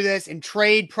easy to do this. And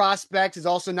trade prospects is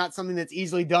also not something that's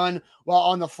easily done while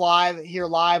on the fly here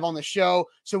live on the show.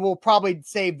 So we'll probably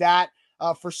save that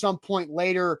for some point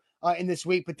later in this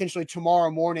week, potentially tomorrow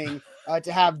morning,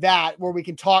 to have that where we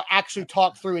can actually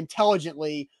talk through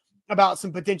intelligently about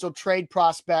some potential trade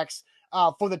prospects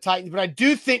for the Titans. But I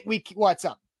do think what's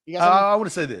up? You guys I want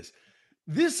to say this.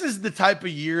 This is the type of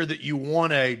year that you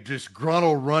want a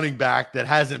disgruntled running back that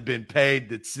hasn't been paid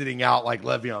that's sitting out like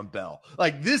Le'Veon Bell.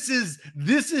 Like this is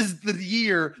the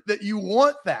year that you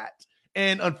want that.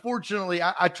 And unfortunately,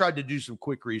 I tried to do some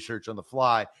quick research on the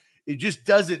fly. It just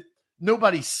doesn't,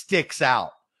 nobody sticks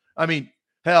out. I mean,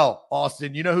 hell,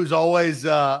 Austin, you know who's always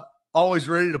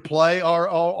ready to play or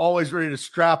always ready to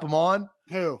strap them on?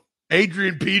 Who?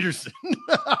 Adrian Peterson.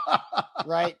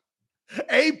 Right.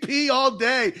 AP all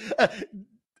day.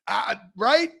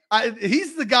 Right?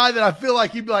 He's the guy that I feel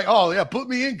like he'd be like, oh, yeah, put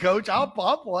me in, coach. I'll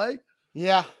play.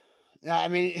 Yeah. I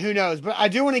mean, who knows? But I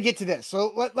do want to get to this.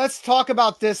 So let's talk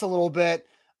about this a little bit.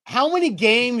 How many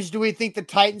games do we think the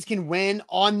Titans can win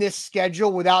on this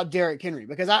schedule without Derrick Henry?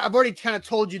 Because I've already kind of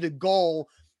told you the goal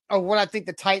of what I think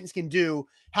the Titans can do.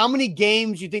 How many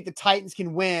games do you think the Titans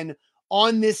can win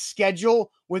on this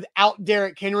schedule without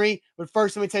Derrick Henry? But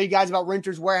first, let me tell you guys about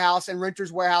Renters Warehouse and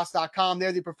renterswarehouse.com.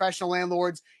 They're the professional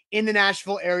landlords in the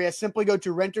Nashville area. Simply go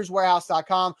to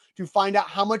renterswarehouse.com to find out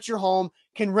how much your home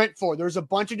can rent for. There's a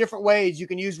bunch of different ways you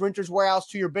can use Renters Warehouse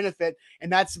to your benefit,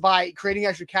 and that's by creating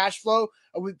extra cash flow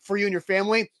for you and your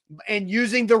family and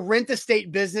using the rent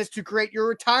estate business to create your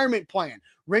retirement plan.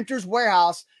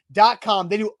 Renterswarehouse.com.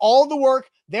 They do all the work.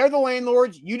 They're the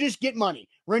landlords. You just get money.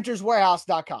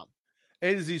 Renterswarehouse.com.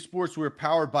 A to Z Sports, we're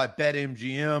powered by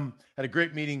BetMGM. Had a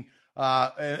great meeting,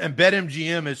 and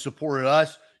BetMGM has supported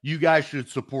us. You guys should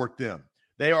support them.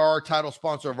 They are our title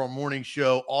sponsor of our morning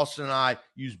show. Austin and I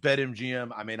use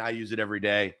BetMGM. I mean, I use it every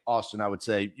day. Austin, I would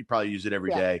say you probably use it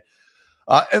every day,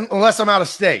 unless I'm out of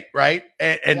state, right?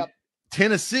 And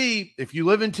Tennessee, if you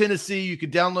live in Tennessee, you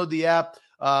can download the app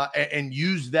and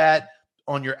use that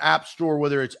on your app store,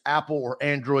 whether it's Apple or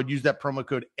Android. Use that promo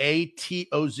code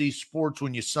ATOZ Sports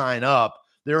when you sign up.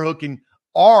 They're hooking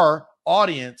our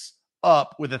audience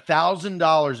up with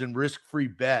 $1,000 in risk-free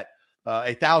bet,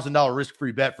 $1,000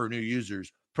 risk-free bet for new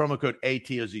users. Promo code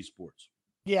ATOZ Sports.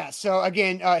 Yeah, so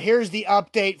again, here's the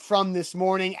update from this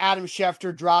morning. Adam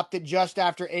Schefter dropped it just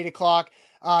after 8 o'clock.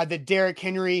 That Derrick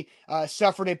Henry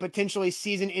suffered a potentially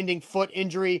season-ending foot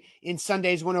injury in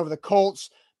Sunday's win over the Colts.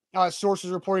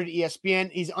 sources reported to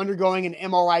ESPN. He's undergoing an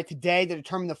MRI today to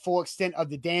determine the full extent of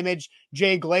the damage.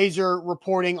 Jay Glazer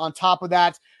reporting on top of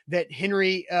that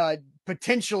Henry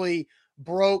potentially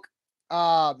broke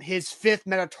his fifth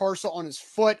metatarsal on his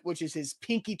foot, which is his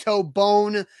pinky toe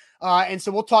bone. And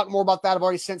so we'll talk more about that. I've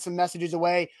already sent some messages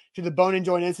away to the Bone and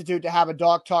Joint Institute to have a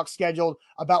doc talk scheduled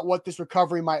about what this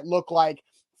recovery might look like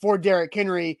for Derrick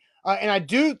Henry. And I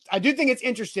do think it's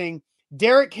interesting.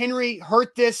 Derrick Henry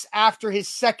hurt this after his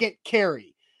second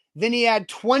carry. Then he had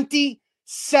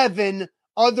 27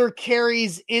 other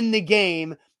carries in the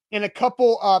game and a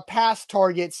couple pass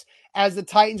targets as the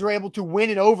Titans were able to win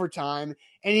in overtime.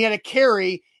 And he had a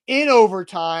carry in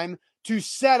overtime to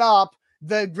set up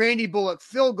the Randy Bullock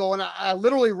field goal. And I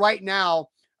literally right now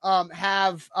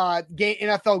have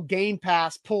NFL Game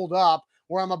Pass pulled up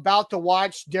where I'm about to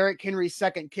watch Derrick Henry's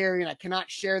second carry, and I cannot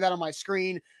share that on my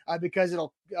screen because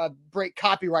it'll break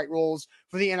copyright rules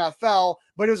for the NFL.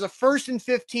 But it was a 1st and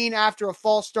 15 after a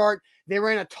false start. They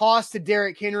ran a toss to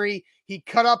Derrick Henry. He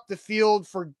cut up the field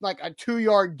for like a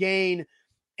 2-yard gain,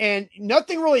 and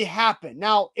nothing really happened.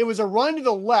 Now, it was a run to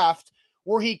the left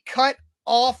where he cut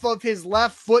off of his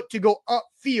left foot to go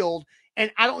upfield,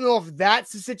 and I don't know if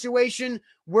that's the situation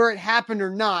where it happened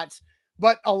or not,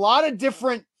 but a lot of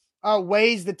different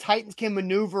ways the Titans can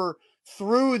maneuver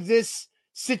through this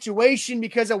situation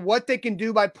because of what they can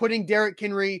do by putting Derrick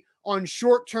Henry on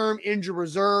short-term injury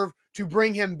reserve to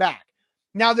bring him back.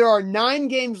 Now, there are 9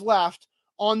 games left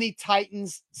on the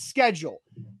Titans' schedule.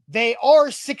 They are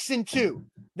 6-2.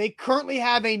 They currently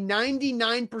have a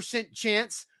 99%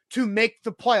 chance to make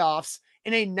the playoffs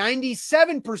and a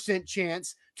 97%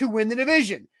 chance to win the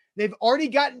division. They've already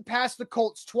gotten past the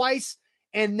Colts twice,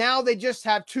 and now they just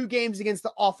have 2 games against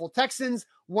the awful Texans,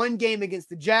 1 game against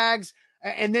the Jags,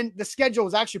 and then the schedule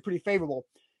is actually pretty favorable.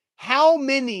 How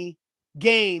many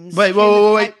games? Wait.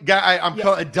 I'm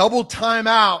calling a double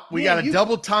timeout. We got a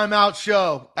double timeout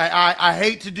show. I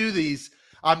hate to do these.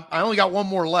 I only got 1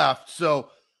 more left. So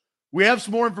we have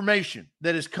some more information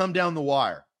that has come down the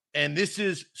wire. And this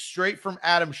is straight from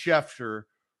Adam Schefter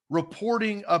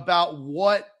reporting about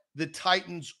what the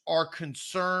Titans are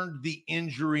concerned the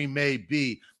injury may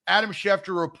be. Adam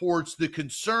Schefter reports the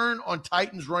concern on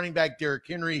Titans running back Derrick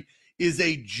Henry is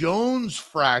a Jones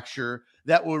fracture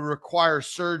that would require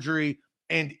surgery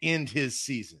and end his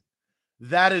season.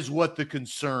 That is what the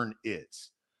concern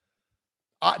is.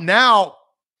 Now,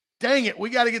 dang it, we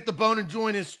got to get the Bone and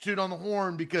Joint Institute on the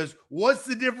horn, because what's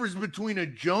the difference between a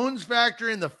Jones fracture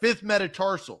and the fifth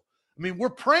metatarsal? I mean, we're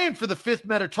praying for the fifth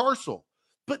metatarsal,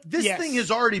 but this thing has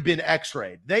already been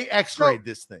x-rayed. They x-rayed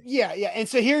this thing. Yeah. And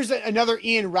so here's another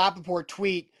Ian Rappaport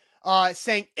tweet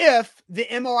saying, if the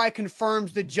MRI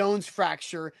confirms the Jones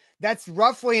fracture, that's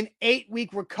roughly an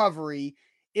 8-week recovery.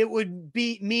 It would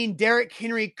mean Derrick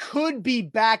Henry could be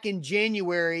back in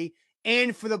January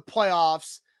and for the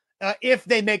playoffs if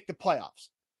they make the playoffs.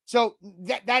 So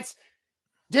that's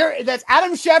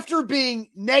Adam Schefter being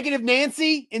negative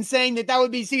Nancy and saying that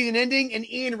would be season ending, and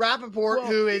Ian Rappaport,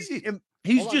 who is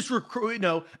he's just recruiting.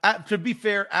 To be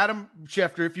fair, Adam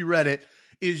Schefter, if you read it,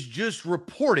 is just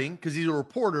reporting, because he's a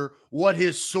reporter, what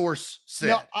his source said.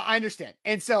 No, I understand.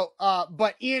 And so,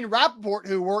 but Ian Rappaport,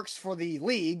 who works for the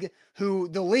league, who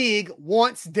the league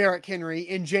wants Derrick Henry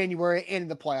in January and in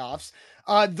the playoffs.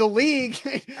 The league,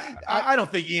 I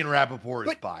don't think Ian Rappaport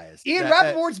is biased. Ian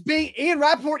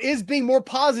Rappaport is being more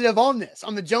positive on this,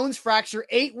 on the Jones fracture,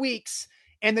 8 weeks,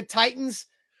 and the Titans,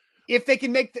 if they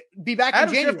can be back in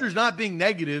January. Adam Schefter's not being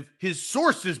negative. His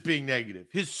source is being negative.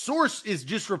 His source is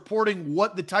just reporting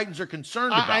what the Titans are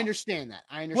concerned about. I understand that.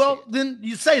 Well, then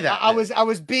you say that. I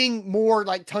was being more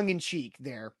like tongue-in-cheek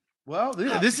there. Well,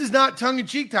 this is not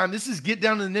tongue-in-cheek time. This is get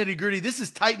down to the nitty-gritty. This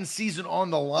is Titans season on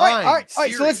the line. All right.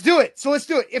 So let's do it.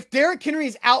 If Derrick Henry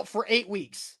is out for 8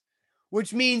 weeks,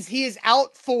 which means he is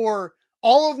out for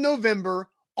all of November,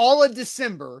 all of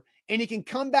December, and he can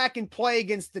come back and play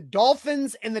against the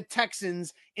Dolphins and the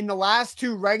Texans in the last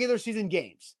 2 regular season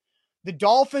games. The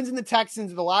Dolphins and the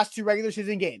Texans are the last 2 regular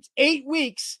season games. 8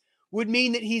 weeks would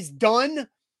mean that he's done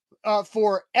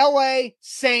for LA,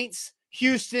 Saints,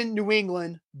 Houston, New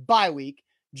England, bye week,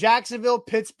 Jacksonville,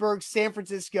 Pittsburgh, San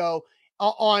Francisco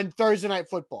on Thursday Night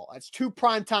Football. That's 2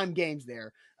 primetime games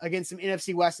there against some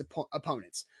NFC West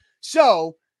opponents.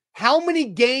 So how many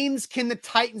games can the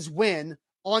Titans win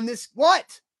on this?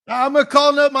 What? I'm going to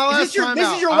call up my last timeout.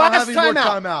 This is your last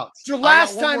timeout. It's your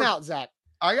last timeout, Zach.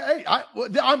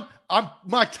 My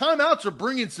timeouts are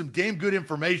bringing some damn good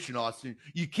information, Austin.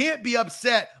 You can't be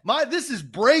upset. This is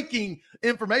breaking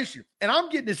information, and I'm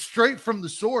getting it straight from the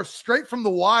source, straight from the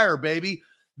wire, baby.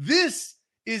 This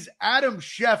is Adam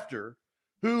Schefter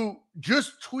who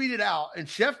just tweeted out, and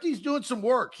Shefty's doing some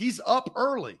work. He's up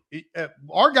early.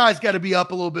 Our guy's got to be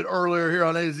up a little bit earlier here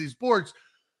on AZ Sports.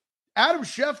 Adam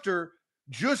Schefter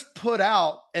just put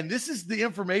out, and this is the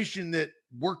information that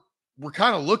we're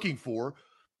kind of looking for,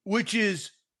 which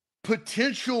is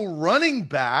potential running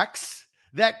backs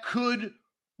that could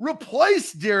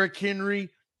replace Derrick Henry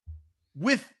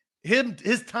with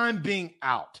his time being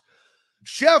out.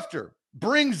 Schefter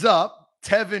brings up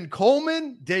Tevin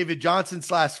Coleman, David Johnson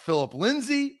 / Philip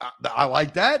Lindsay. I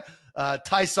like that.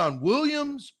 Tyson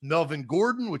Williams, Melvin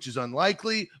Gordon, which is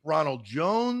unlikely, Ronald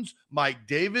Jones, Mike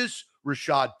Davis,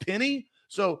 Rashad Penny.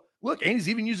 So look, and he's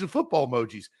even using football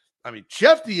emojis. I mean,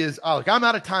 Shefty is, look, I'm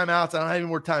out of timeouts. I don't have any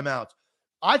more timeouts.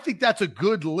 I think that's a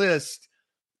good list.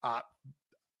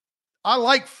 I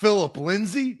like Philip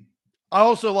Lindsay. I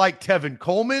also like Tevin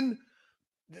Coleman.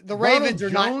 The Ravens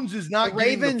Jones is not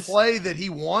getting the play that he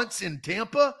wants in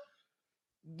Tampa.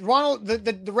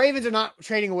 The Ravens are not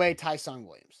trading away Tyson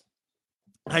Williams.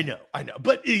 I know,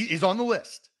 but he's on the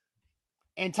list.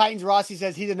 And Titans Rossi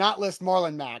says he did not list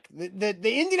Marlon Mack.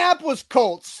 The Indianapolis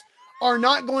Colts are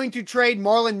not going to trade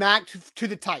Marlon Mack to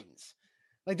the Titans.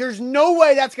 Like, there's no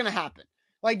way that's going to happen.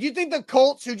 Like, do you think the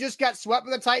Colts, who just got swept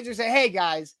by the Titans, are say, hey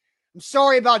guys, I'm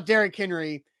sorry about Derrick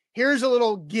Henry. Here's a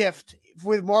little gift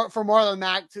for Marlon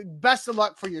Mack. Best of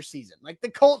luck for your season. Like,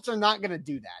 the Colts are not going to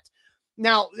do that.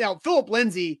 Now, Philip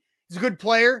Lindsay is a good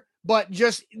player, but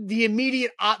just the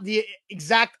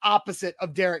exact opposite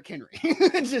of Derrick Henry.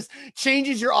 It just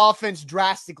changes your offense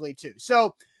drastically too.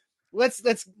 So let's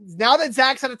now that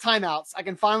Zach's out of timeouts, I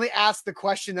can finally ask the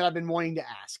question that I've been wanting to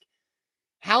ask.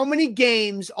 How many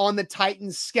games on the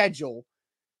Titans schedule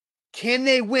can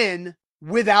they win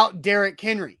without Derrick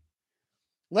Henry?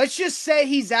 Let's just say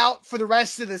he's out for the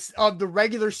rest of the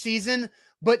regular season,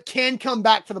 but can come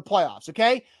back for the playoffs.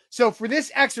 Okay. So for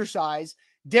this exercise,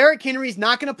 Derrick Henry is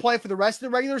not going to play for the rest of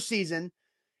the regular season,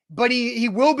 but he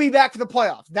will be back for the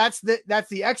playoffs. That's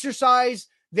the exercise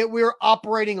that we're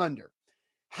operating under.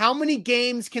 How many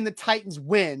games can the Titans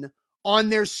win on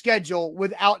their schedule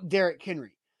without Derrick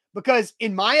Henry? Because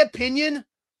in my opinion,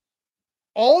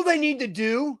 all they need to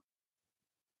do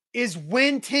is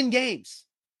win 10 games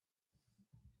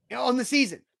on the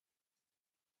season.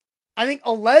 I think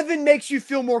 11 makes you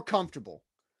feel more comfortable.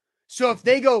 So if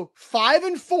they go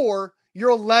 5-4, you're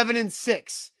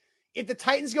 11-6. If the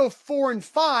Titans go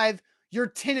 4-5, you're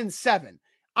 10-7.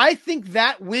 I think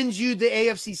that wins you the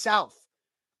AFC South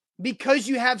because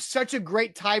you have such a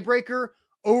great tiebreaker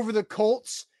over the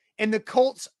Colts, and the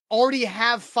Colts already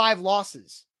have 5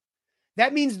 losses.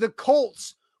 That means the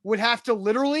Colts would have to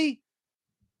literally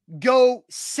go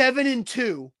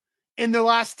 7-2 in the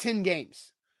last 10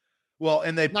 games. Well,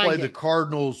 and they play the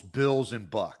Cardinals, Bills, and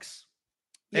Bucks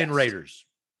and Raiders.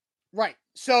 Right.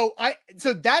 So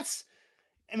that's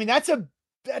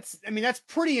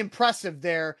pretty impressive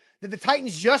there, that the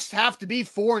Titans just have to be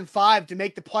 4-5 to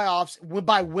make the playoffs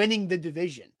by winning the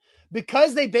division.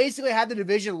 Because they basically had the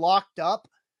division locked up,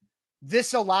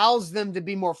 this allows them to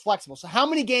be more flexible. So how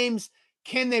many games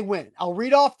can they win? I'll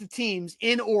read off the teams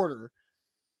in order.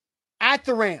 At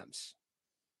the Rams,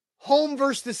 home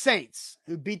versus the Saints,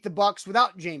 who beat the Bucks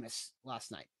without Jameis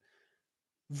last night,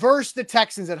 versus the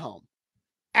Texans at home.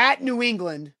 At New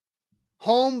England,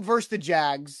 home versus the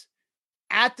Jags.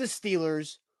 At the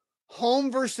Steelers,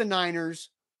 home versus the Niners,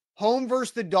 home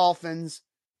versus the Dolphins,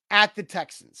 at the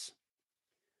Texans.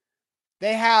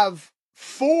 They have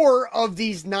 4 of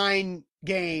these 9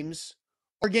 games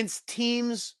against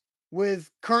teams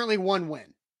with currently 1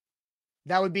 win.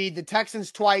 That would be the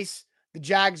Texans twice, the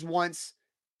Jags once,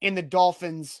 and the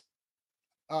Dolphins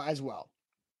as well.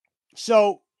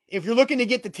 So if you're looking to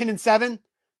get to 10-7,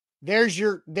 there's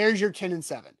your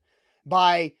 10-7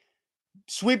 by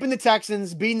sweeping the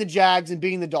Texans, beating the Jags, and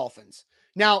beating the Dolphins.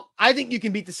 Now, I think you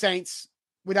can beat the Saints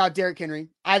without Derrick Henry.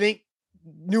 I think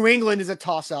New England is a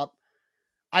toss-up.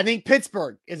 I think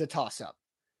Pittsburgh is a toss-up.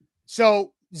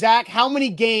 So, Zach, how many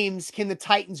games can the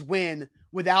Titans win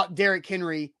without Derrick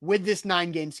Henry with this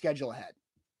 9-game schedule ahead?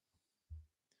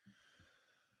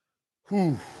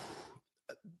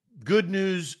 Good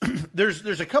news.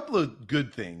 There's a couple of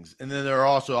good things, and then there are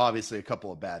also obviously a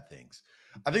couple of bad things.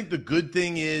 I think the good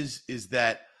thing is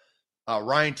that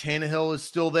Ryan Tannehill is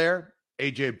still there.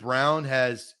 A.J. Brown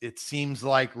has, it seems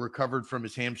like, recovered from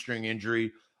his hamstring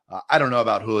injury. I don't know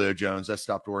about Julio Jones. I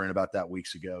stopped worrying about that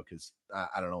weeks ago because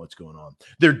I don't know what's going on.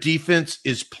 Their defense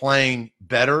is playing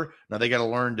better. Now they got to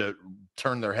learn to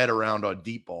turn their head around on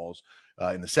deep balls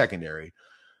in the secondary.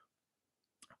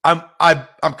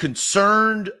 I'm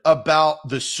concerned about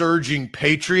the surging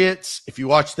Patriots. If you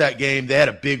watch that game, they had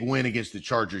a big win against the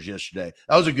Chargers yesterday.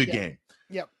 That was a good game.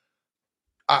 Yep.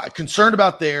 concerned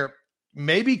about there.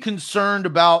 Maybe concerned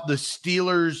about the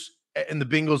Steelers and the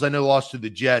Bengals. I know lost to the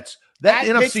Jets. That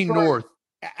At NFC North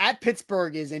at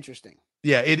Pittsburgh is interesting.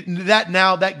 Yeah,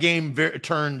 that game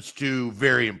turns to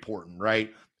very important,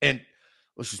 right? And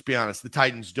let's just be honest, the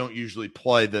Titans don't usually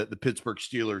play the Pittsburgh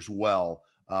Steelers well,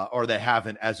 or they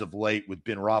haven't as of late with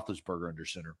Ben Roethlisberger under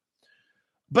center.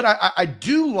 But I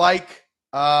do like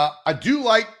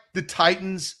the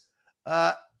Titans'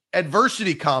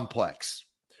 adversity complex.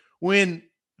 When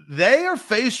they are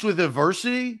faced with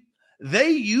adversity, they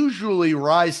usually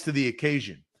rise to the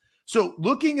occasion. So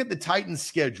looking at the Titans'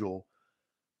 schedule,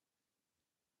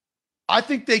 I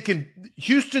think they can.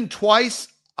 Houston twice,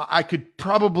 I could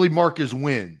probably mark as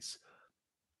wins.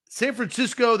 San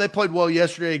Francisco, they played well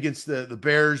yesterday against the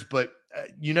Bears, but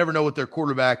you never know with their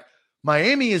quarterback.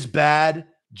 Miami is bad.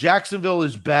 Jacksonville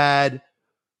is bad.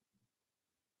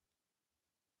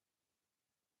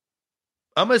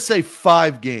 I'm going to say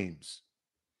 5 games.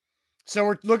 So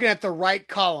we're looking at the right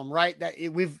column, right? That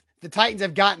the Titans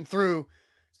have gotten through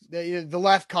the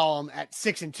left column at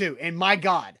 6-2, and my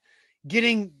God,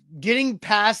 getting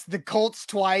past the Colts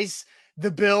twice,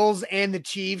 the Bills and the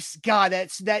Chiefs. God,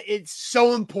 it's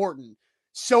so important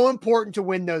to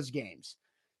win those games.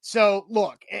 So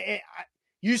look,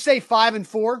 you say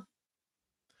 5-4.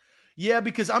 Yeah,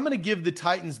 because I'm going to give the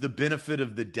Titans the benefit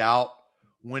of the doubt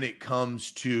when it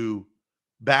comes to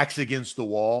backs against the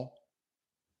wall.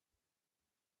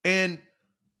 And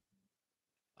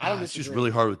it's just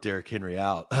really hard with Derrick Henry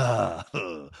out.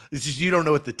 It's just you don't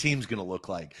know what the team's going to look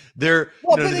like.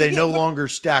 They no longer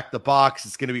stack the box.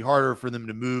 It's going to be harder for them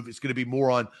to move. It's going to be more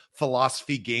on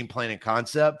philosophy, game plan, and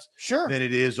concept than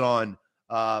it is on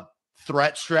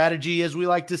threat strategy, as we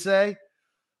like to say.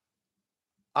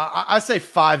 I say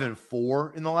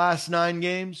 5-4 in the last 9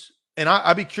 games, and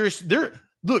I'd be curious.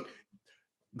 Look,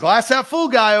 glass half full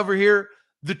guy over here.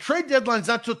 The trade deadline's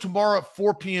not till tomorrow at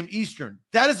 4 p.m. Eastern.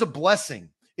 That is a blessing.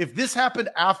 If this happened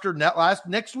after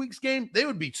next week's game, they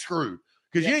would be screwed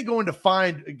because you ain't going to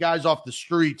find guys off the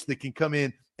streets that can come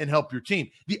in and help your team.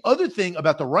 The other thing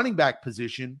about the running back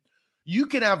position, you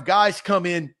can have guys come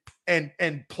in and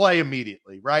play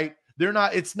immediately, right? They're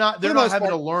not having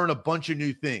to learn a bunch of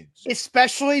new things.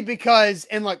 Especially because,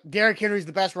 and look, Derrick Henry's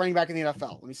the best running back in the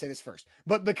NFL. Let me say this first.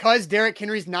 But because Derrick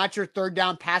Henry's not your third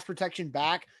down pass protection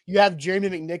back, you have Jeremy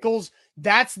McNichols.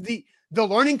 That's the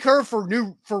learning curve for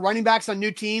running backs on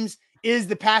new teams is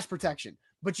the pass protection.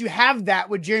 But you have that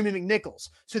with Jeremy McNichols.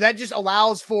 So that just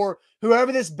allows for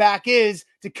whoever this back is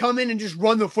to come in and just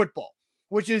run the football,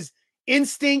 which is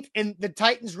instinct. And the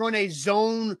Titans run a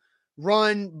zone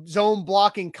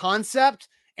blocking concept.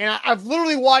 And I've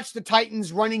literally watched the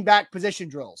Titans running back position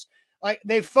drills. Like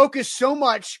they focus so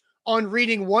much on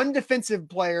reading one defensive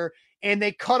player and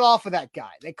they cut off of that guy.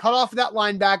 They cut off of that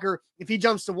linebacker. If he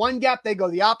jumps to one gap, they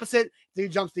go the opposite. If he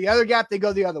jumps to the other gap, they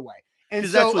go the other way. And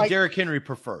so that's what Derrick Henry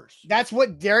prefers. That's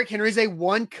what Derrick Henry is, a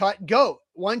one cut and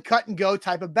go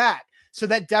type of back. So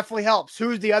that definitely helps.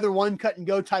 Who's the other one cut and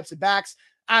go types of backs?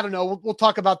 I don't know. We'll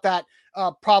talk about that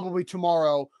probably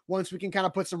tomorrow once we can kind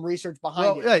of put some research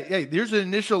behind it. Hey, there's an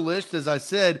initial list. As I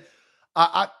said,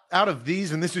 I out of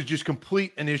these, and this is just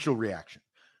complete initial reaction.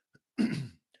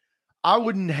 I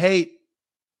wouldn't hate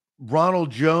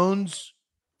Ronald Jones,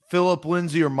 Phillip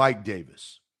Lindsay, or Mike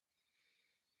Davis.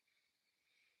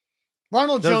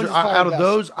 Ronald Jones is out of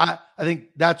those. I think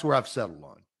that's where I've settled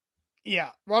on. Yeah,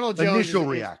 Ronald Jones. Initial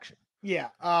reaction. Yeah,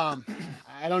 I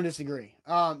don't disagree.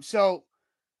 So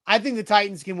I think the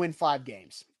Titans can win 5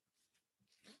 games.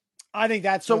 I think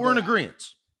that's so we're in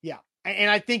agreement. Yeah, and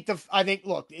I think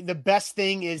look, the best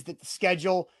thing is that the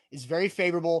schedule is very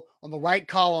favorable. On the right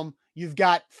column, you've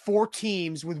got 4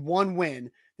 teams with 1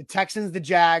 win: the Texans, the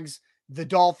Jags, the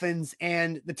Dolphins,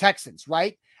 and the Texans.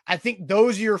 Right? I think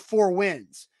those are your 4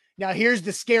 wins. Now, here's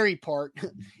the scary part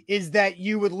is that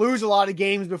you would lose a lot of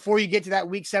games before you get to that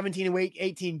week 17 and week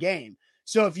 18 game.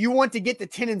 So if you want to get to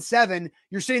 10-7,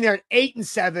 you're sitting there at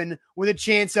 8-7 with a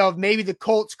chance of maybe the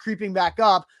Colts creeping back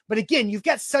up. But again, you've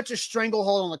got such a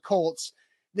stranglehold on the Colts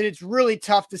that it's really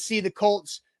tough to see the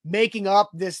Colts making up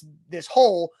this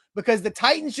hole, because the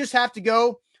Titans just have to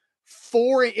go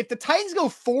 4. If the Titans go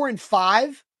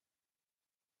 4-5,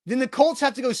 then the Colts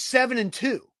have to go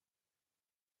 7-2.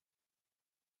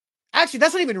 Actually,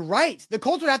 that's not even right. The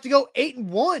Colts would have to go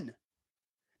 8-1,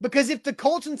 because if the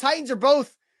Colts and Titans are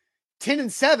both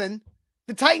 10-7,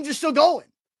 the Titans are still going.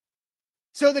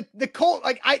 So the Colts,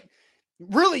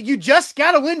 you just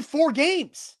got to win 4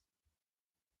 games.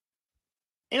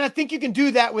 And I think you can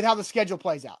do that with how the schedule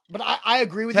plays out. But I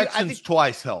agree with Texans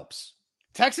twice helps.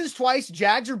 Texans twice,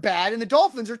 Jags are bad, and the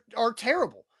Dolphins are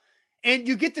terrible. And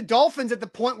you get the Dolphins at the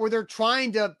point where they're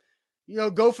trying to,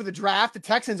 go for the draft. The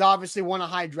Texans obviously want a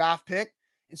high draft pick.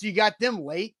 And so you got them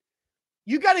late.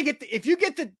 You got to if you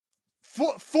get the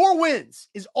four wins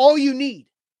is all you need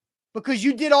because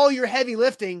you did all your heavy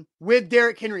lifting with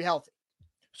Derrick Henry healthy.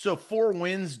 So 4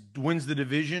 wins wins the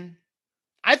division?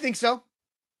 I think so.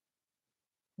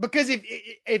 Because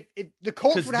if the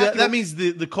Colts would have that means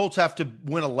the Colts have to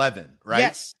win 11, right?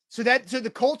 Yes. So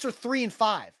the Colts are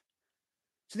 3-5.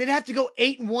 So they'd have to go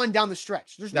 8-1 down the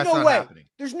stretch. There's no way. Happening.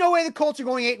 There's no way the Colts are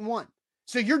going 8-1.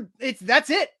 So that's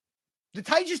it. The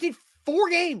Titans just need 4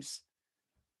 games.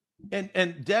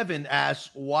 And Devin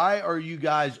asks, why are you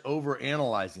guys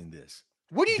overanalyzing this?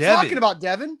 What are you talking about,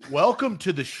 Devin? Welcome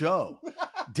to the show.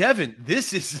 Devin,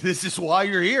 this is why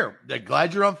you're here. I'm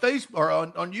glad you're on Facebook or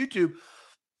on YouTube.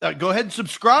 Go ahead and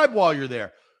subscribe while you're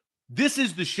there. This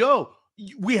is the show.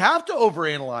 We have to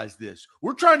overanalyze this.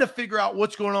 We're trying to figure out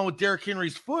what's going on with Derrick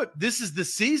Henry's foot. This is the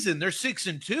season. They're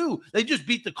 6-2. They just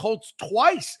beat the Colts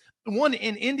twice, one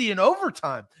in Indy in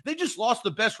overtime. They just lost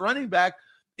the best running back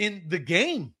in the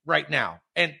game right now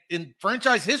and in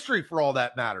franchise history for all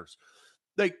that matters.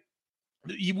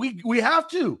 We have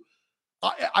to.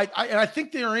 I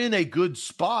think they're in a good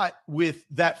spot with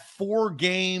that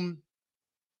 4-game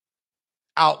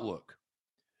outlook.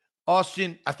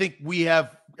 Austin, I think we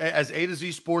have, as A to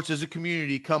Z Sports, as a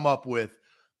community, come up with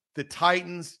the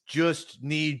Titans just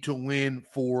need to win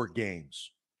 4 games.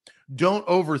 Don't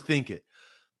overthink it.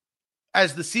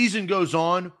 As the season goes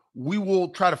on, we will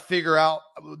try to figure out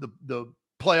the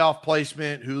playoff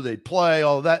placement, who they play,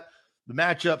 all of that, the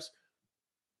matchups.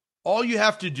 All you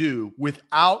have to do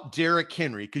without Derrick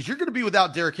Henry, because you're going to be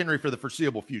without Derrick Henry for the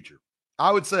foreseeable future.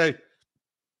 I would say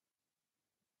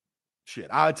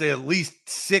at least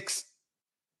 6.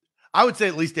 I would say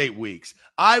at least 8 weeks.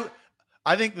 I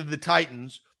think that the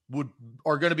Titans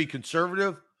are going to be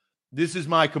conservative. This is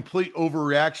my complete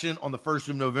overreaction on the 1st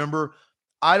of November.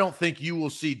 I don't think you will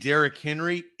see Derrick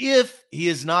Henry, if he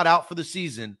is not out for the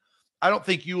season, I don't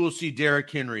think you will see Derrick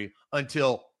Henry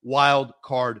until wild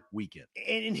card weekend.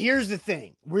 And here's the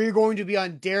thing. We're going to be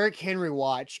on Derrick Henry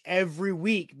watch every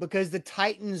week because the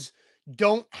Titans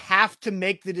don't have to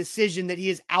make the decision that he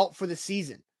is out for the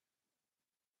season.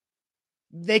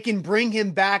 They can bring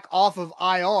him back off of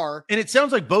IR. And it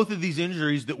sounds like both of these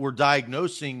injuries that we're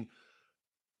diagnosing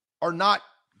are not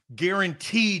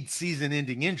guaranteed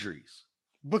season-ending injuries.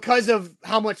 Because of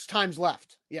how much time's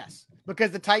left. Yes. Because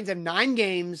the Titans have 9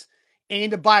 games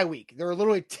and a bye week. There are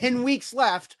literally 10 weeks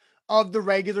left of the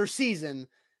regular season,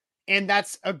 and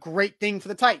that's a great thing for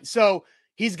the Titans. So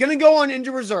he's going to go on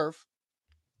injured reserve.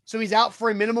 So he's out for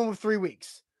a minimum of 3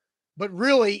 weeks. But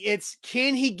really, it's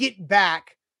can he get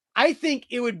back? I think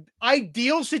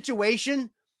ideal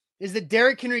situation is that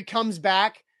Derrick Henry comes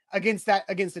back against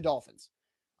the Dolphins.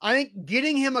 I think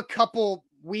getting him a couple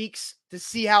weeks to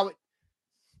see how it.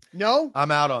 No,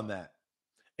 I'm out on that.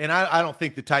 And I don't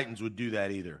think the Titans would do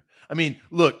that either. I mean,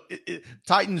 look,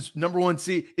 Titans number 1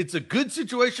 seed. It's a good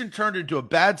situation turned into a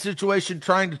bad situation,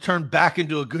 trying to turn back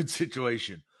into a good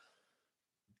situation.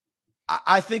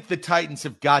 I think the Titans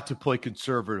have got to play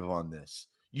conservative on this.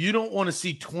 You don't want to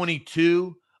see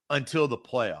 22 until the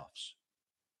playoffs.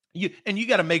 You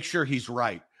got to make sure he's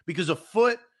right, because a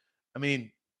foot, I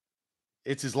mean,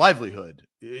 it's his livelihood.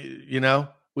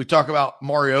 We talk about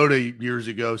Mariota years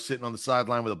ago sitting on the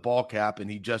sideline with a ball cap, and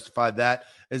he justified that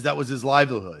as that was his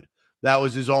livelihood. That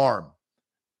was his arm.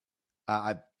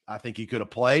 I think he could have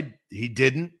played. He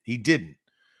didn't.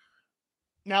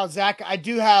 Now, Zach, I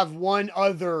do have one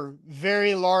other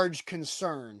very large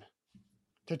concern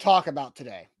to talk about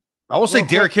today. I will say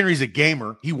Derrick Henry's a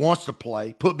gamer. He wants to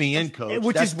play. Put me in, coach.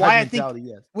 Which is why I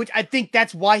think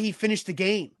that's why he finished the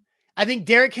game. I think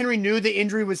Derrick Henry knew the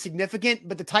injury was significant,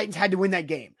 but the Titans had to win that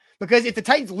game. Because if the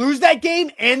Titans lose that game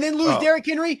and then lose Derrick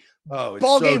Henry,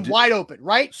 ball game wide open,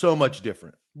 right? So much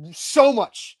different. So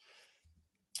much.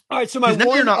 All right, so my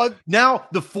one now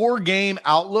the 4-game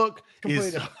outlook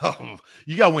is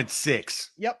you got to win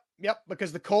 6. Yep,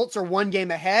 because the Colts are 1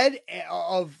 game ahead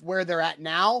of where they're at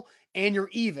now, and you're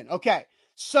even. Okay,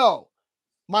 so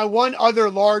my one other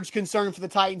large concern for the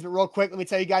Titans, but real quick, let me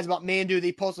tell you guys about Mandu,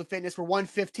 the Pulse Fitness, for 1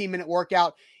 15-minute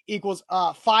workout equals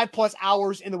 5+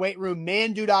 hours in the weight room.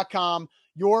 Mandu.com.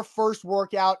 Your first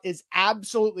workout is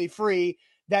absolutely free.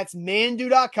 That's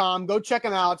Mandu.com. Go check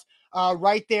them out.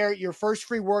 Right there, your first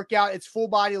free workout. It's full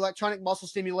body electronic muscle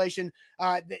stimulation.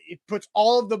 It puts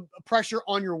all of the pressure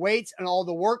on your weights and all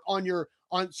the work on your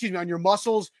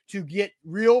muscles to get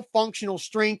real functional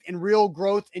strength and real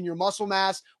growth in your muscle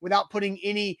mass without putting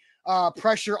any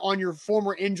pressure on your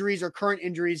former injuries or current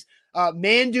injuries.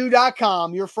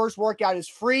 Mandu.com. Your first workout is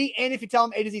free. And if you tell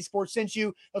them A to Z Sports sent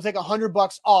you, they'll take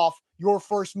 $100 off your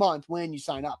first month when you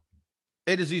sign up.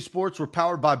 A to Z Sports, we're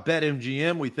powered by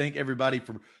BetMGM. We thank everybody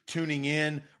for tuning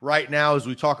in right now as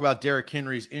we talk about Derrick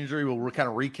Henry's injury. We'll kind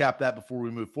of recap that before we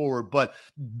move forward. But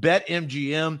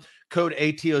BetMGM, code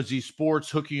ATOZ Sports,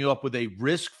 hooking you up with a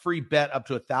risk-free bet up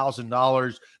to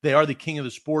 $1,000. They are the king of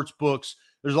the sports books.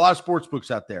 There's a lot of sports books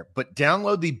out there, but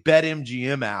download the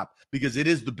BetMGM app because it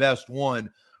is the best one.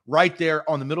 Right there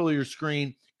on the middle of your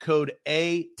screen, code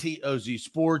ATOZ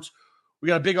Sports. We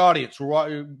got a big audience.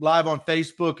 We're live on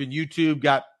Facebook and YouTube,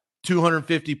 got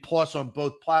 250 plus on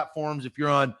both platforms. If you're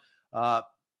on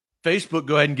Facebook,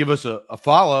 go ahead and give us a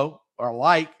follow or a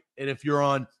like. And if you're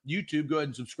on YouTube, go ahead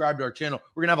and subscribe to our channel.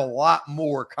 We're going to have a lot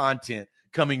more content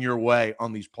coming your way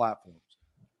on these platforms.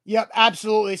 Yep,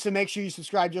 absolutely. So make sure you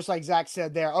subscribe, just like Zach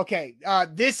said there. Okay,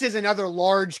 this is another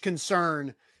large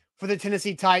concern for the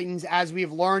Tennessee Titans as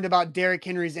we've learned about Derrick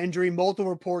Henry's injury.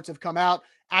 Multiple reports have come out.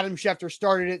 Adam Schefter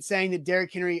started it, saying that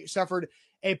Derrick Henry suffered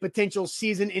a potential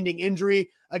season-ending injury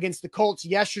against the Colts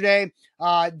yesterday.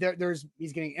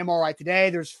 He's getting MRI today.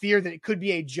 There's fear that it could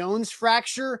be a Jones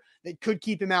fracture that could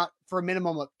keep him out for a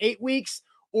minimum of 8 weeks,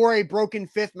 or a broken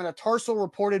fifth metatarsal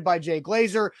reported by Jay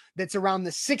Glazer that's around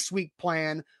the 6-week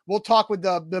plan. We'll talk with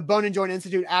the Bone and Joint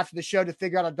Institute after the show to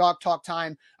figure out a doc talk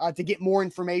time to get more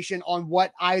information on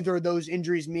what either of those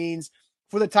injuries means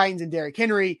for the Titans and Derrick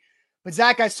Henry. But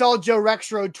Zach, I saw Joe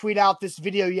Rexrode tweet out this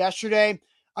video yesterday.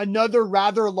 Another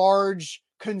rather large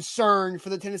concern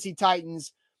for the Tennessee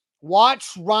Titans.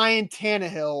 Watch Ryan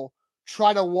Tannehill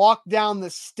try to walk down the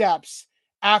steps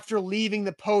after leaving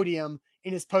the podium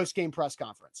in his post-game press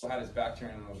conference. I had his back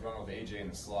turned and was running with AJ in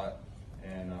the slot,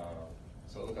 and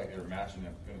so it looked like they were matching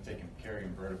him, going to take him, carry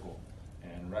him vertical.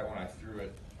 And right when I threw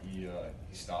it, he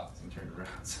stopped and turned around.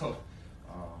 So,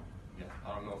 yeah,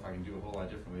 I don't know if I can do a whole lot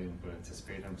differently, but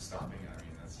anticipate him stopping. I mean,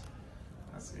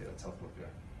 that's a tough look there.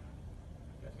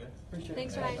 Good. Appreciate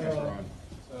Thanks, it. Ryan.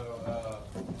 So,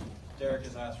 Derrick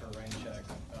has asked for a rain check.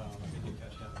 We can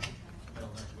catch him middle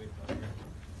next week.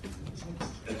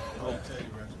 I'll tell you,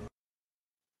 Rex.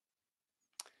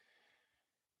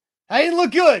 I didn't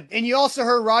look good. And you also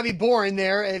heard Robbie Bourne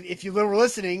there, if you were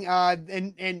listening,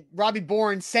 and Robbie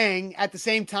Bourne saying at the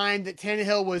same time that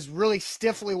Tannehill was really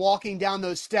stiffly walking down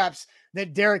those steps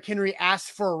that Derrick Henry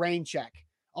asked for a rain check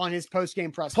on his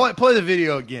post-game press conference. Play the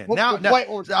video again. Now, I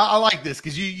I like this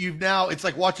because you've now, it's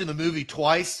like watching the movie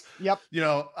twice. Yep. You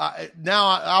know, now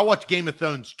I watch Game of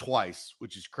Thrones twice,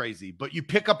 which is crazy, but you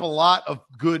pick up a lot of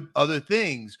good other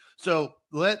things. So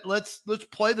let's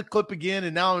play the clip again,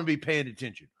 and now I'm going to be paying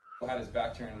attention. I had his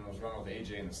back turned and was running with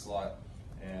AJ in the slot,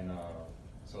 and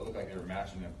so it looked like they were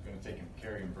matching him, going to take him,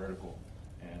 carry him vertical.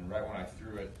 And right when I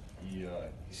threw it, he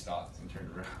stopped and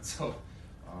turned around. So,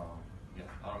 yeah,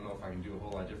 I don't know if I can do a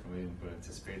whole lot differently, but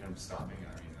anticipate him stopping.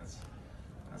 I mean,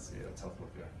 that's a tough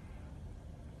look there.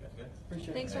 Good. Appreciate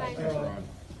it. Thanks, Ryan.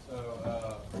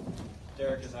 So,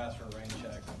 Derrick has asked for a rain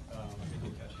check. We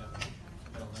can catch him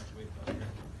middle next week.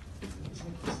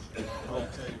 I'll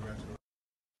tell you, Rex.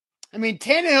 I mean,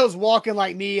 Tannehill's walking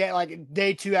like me at like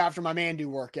day 2 after my man-do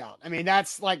workout. I mean,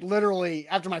 that's like literally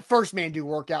after my first man-do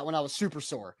workout when I was super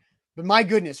sore. But my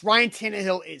goodness, Ryan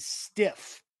Tannehill is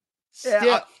stiff. Stiff.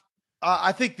 Yeah,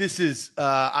 I think this is.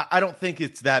 I don't think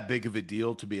it's that big of a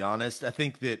deal, to be honest. I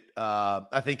think that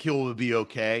I think he'll be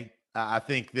okay. I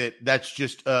think that's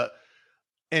just.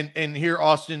 And here,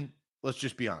 Austin, let's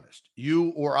just be honest. You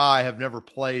or I have never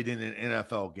played in an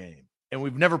NFL game, and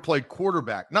we've never played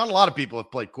quarterback. Not a lot of people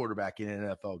have played quarterback in an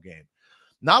NFL game.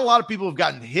 Not a lot of people have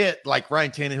gotten hit like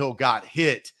Ryan Tannehill got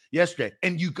hit yesterday.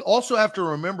 And you also have to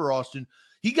remember, Austin,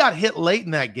 he got hit late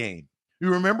in that game.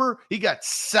 You remember he got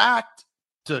sacked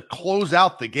to close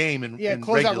out the game in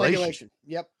regulation.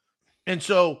 Yep. And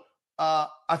so I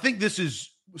think this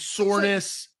is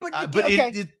soreness, but Dom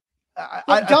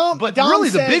really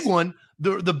says, the big one,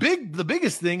 the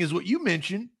biggest thing is what you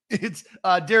mentioned. It's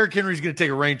Derrick Henry's going to take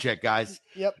a rain check, guys.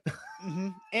 Yep. Mm-hmm.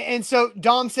 And so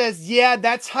Dom says, yeah,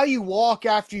 that's how you walk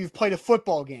after you've played a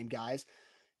football game, guys.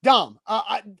 Dom,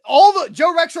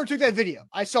 Joe Rexrode took that video.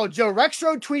 I saw Joe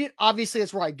Rexrode tweet it. Obviously,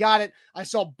 that's where I got it. I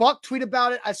saw Buck tweet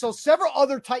about it. I saw several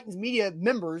other Titans media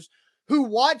members who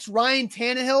watched Ryan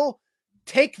Tannehill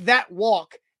take that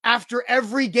walk after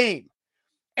every game.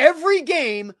 Every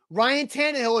game, Ryan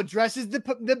Tannehill addresses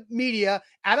the media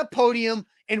at a podium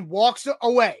and walks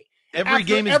away. Every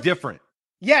game is different.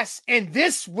 Yes, and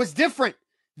this was different.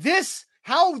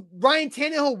 How Ryan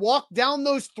Tannehill walked down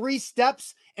those 3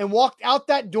 steps and walked out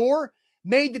that door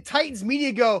made the Titans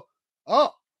media go,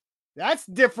 oh, that's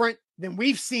different than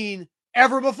we've seen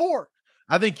ever before.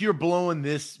 I think you're blowing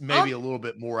this maybe a little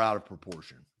bit more out of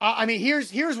proportion. I mean,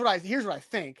 here's what I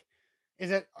think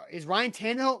is Ryan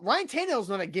Tannehill's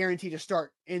not a guarantee to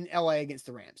start in LA against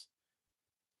the Rams.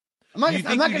 Do you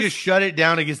think you just shut it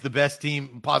down against the best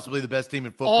team, possibly the best team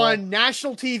in football? On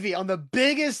national TV, on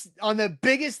the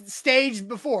biggest stage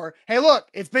before. Hey, look,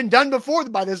 it's been done before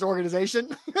by this organization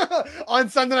on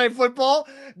Sunday Night Football,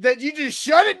 that you just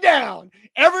shut it down.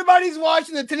 Everybody's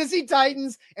watching the Tennessee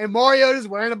Titans and Mariota's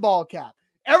wearing a ball cap.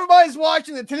 Everybody's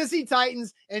watching the Tennessee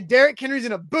Titans and Derrick Henry's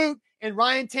in a boot and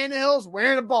Ryan Tannehill's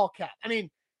wearing a ball cap. I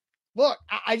mean, look,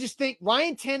 I just think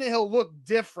Ryan Tannehill looked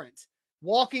different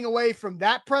walking away from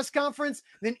that press conference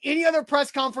than any other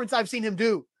press conference I've seen him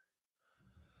do.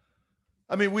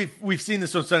 I mean, we've seen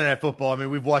this on Sunday Night Football. I mean,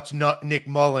 we've watched Nick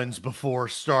Mullins before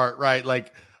start, right?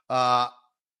 Like,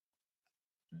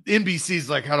 NBC's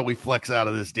like, how do we flex out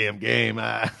of this damn game?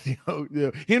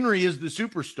 Henry is the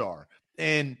superstar.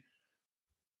 And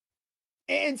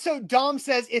so Dom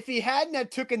says, if he hadn't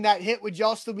have taken that hit, would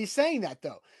y'all still be saying that,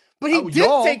 though? But he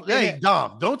did take the hit.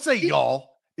 Dom, don't say y'all.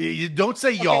 You don't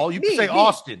say y'all. You can say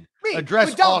Austin.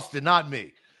 Address Austin, not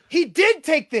me. He did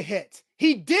take the hit.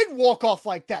 He did walk off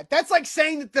like that. That's like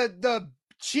saying that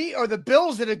the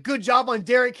Bills did a good job on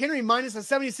Derrick Henry minus a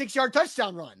 76-yard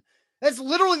touchdown run. That's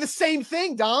literally the same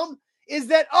thing, Dom. Is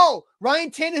that,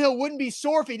 Ryan Tannehill wouldn't be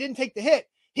sore if he didn't take the hit.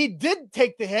 He did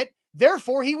take the hit.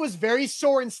 Therefore, he was very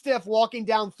sore and stiff walking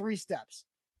down 3 steps.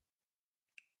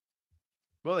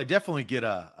 Well, they definitely get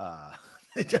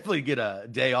a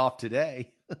day off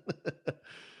today.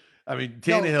 I mean,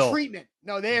 Tannehill treatment.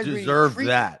 No, they deserve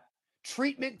that.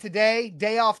 Treatment today,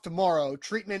 day off tomorrow,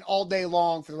 treatment all day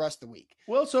long for the rest of the week.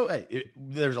 Well, so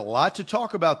there's a lot to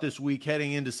talk about this week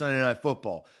heading into Sunday Night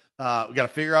Football. We got to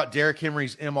figure out Derrick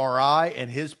Henry's MRI and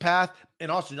his path.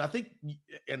 And also, I think,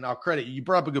 and I'll credit you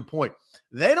brought up a good point.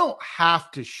 They don't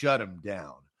have to shut him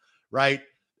down, right?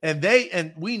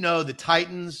 And we know the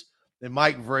Titans and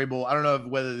Mike Vrabel, I don't know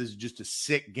whether this is just a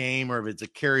sick game or if it's a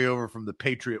carryover from the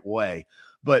Patriot way,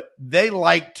 but they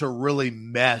like to really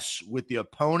mess with the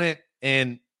opponent.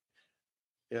 And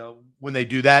when they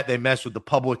do that, they mess with the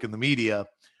public and the media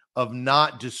of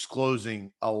not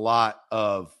disclosing a lot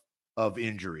of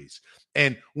injuries.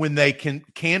 And when they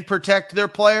can protect their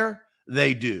player,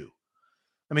 they do.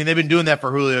 I mean, they've been doing that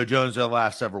for Julio Jones the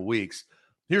last several weeks.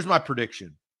 Here's my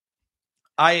prediction.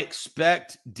 I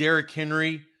expect Derrick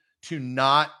Henry to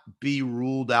not be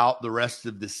ruled out the rest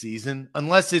of the season,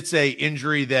 unless it's a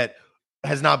injury that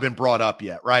has not been brought up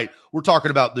yet, right? We're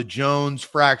talking about the Jones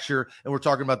fracture, and we're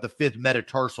talking about the 5th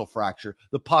metatarsal fracture,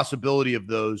 the possibility of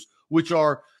those, which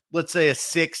are, let's say, a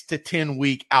 6 to 10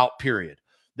 week out period.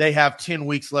 They have 10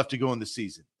 weeks left to go in the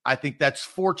season. I think that's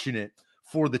fortunate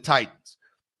for the Titans.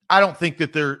 I don't think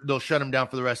that they'll shut him down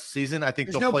for the rest of the season. I think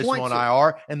they'll place him on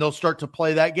IR, and they'll start to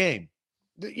play that game.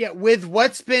 Yeah, with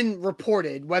what's been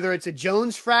reported, whether it's a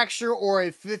Jones fracture or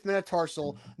a 5th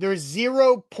metatarsal, there is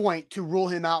 0 point to rule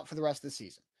him out for the rest of the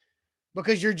season,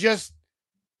 because you're just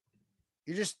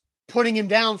putting him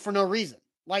down for no reason.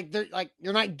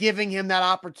 You're not giving him that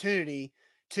opportunity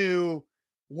to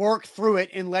work through it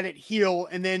and let it heal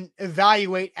and then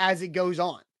evaluate as it goes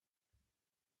on.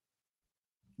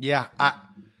 Yeah,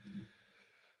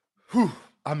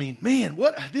 I mean, man,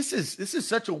 this is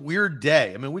such a weird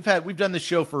day. I mean, we've done this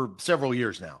show for several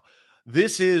years now.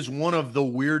 This is one of the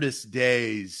weirdest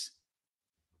days,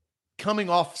 coming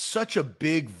off such a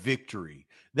big victory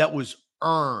that was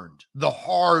earned the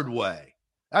hard way.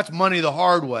 That's money the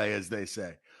hard way, as they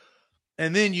say.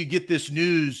 And then you get this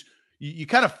news. You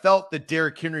kind of felt that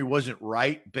Derrick Henry wasn't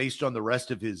right based on the rest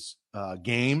of his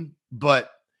game, but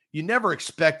you never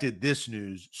expected this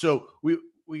news. So we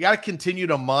got to continue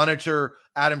to monitor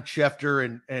Adam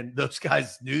Schefter and those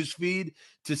guys' news feed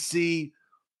to see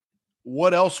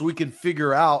what else we can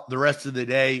figure out the rest of the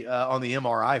day on the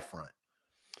MRI front.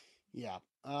 Yeah.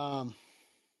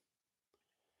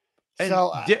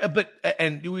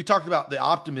 And we talked about the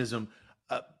optimism,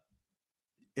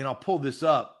 and I'll pull this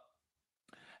up.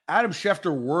 Adam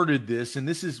Schefter worded this, and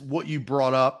this is what you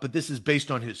brought up, but this is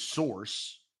based on his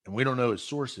source, and we don't know his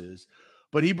source is.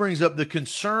 But he brings up the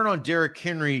concern on Derrick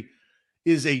Henry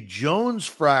is a Jones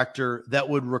fracture that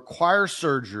would require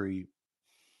surgery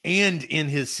and in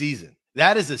his season.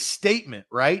 That is a statement,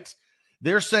 right?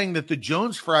 They're saying that the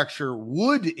Jones fracture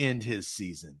would end his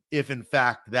season if, in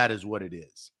fact, that is what it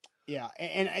is. Yeah,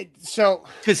 and so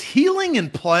because healing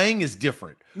and playing is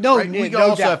different. No, right? We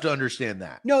also have to understand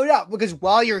that. No doubt, because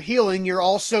while you're healing, you're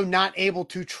also not able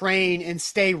to train and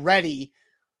stay ready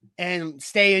and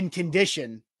stay in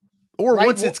condition. Or right?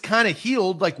 once it's kind of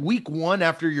healed, like week 1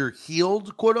 after you're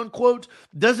healed, quote unquote,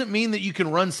 doesn't mean that you can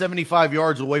run 75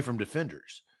 yards away from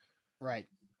defenders. Right.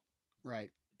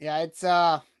 Yeah,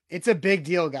 it's a big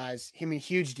deal, guys. I mean,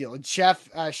 huge deal. And Chef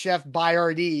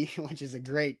Boyardee, which is a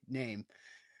great name.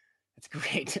 It's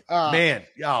great. Man,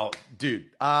 oh, dude,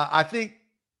 I think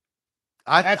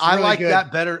That's I really like good.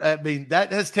 that better. I mean,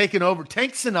 that has taken over.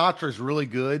 Tank Sinatra is really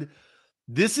good.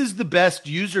 This is the best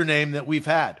username that we've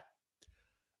had.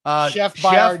 Chef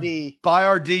Boyardee.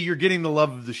 Boyardee, you're getting the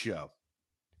love of the show.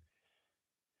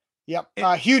 Yep.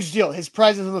 Huge deal. His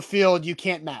presence on the field, you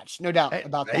can't match. No doubt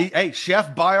about that. Hey,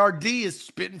 Chef Boyardee is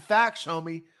spitting facts,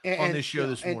 homie, on this show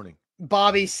this and morning.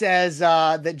 Bobby says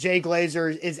that Jay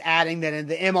Glazer is adding that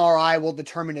the MRI will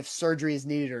determine if surgery is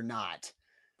needed or not.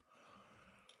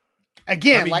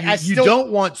 Again, I mean, you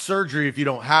don't want surgery if you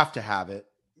don't have to have it.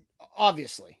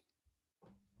 Obviously.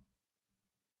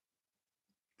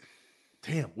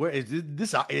 Damn, where is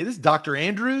this Dr.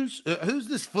 Andrews? Who's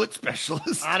this foot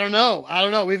specialist? I don't know.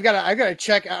 I got to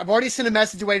check. I've already sent a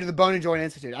message away to the Bone and Joint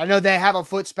Institute. I know they have a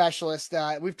foot specialist.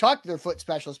 We've talked to their foot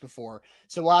specialist before,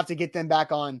 so we'll have to get them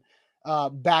back on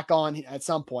at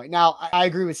some point. Now, I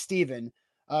agree with Steven.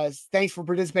 Thanks for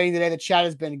participating today. The chat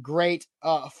has been great.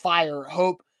 Fire.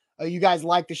 Hope you guys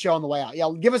like the show on the way out.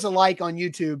 Yeah, give us a like on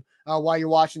YouTube while you're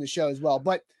watching the show as well.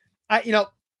 But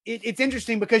it's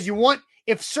interesting because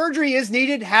if surgery is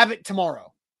needed, have it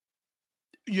tomorrow.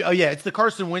 Yeah, it's the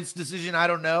Carson Wentz decision. I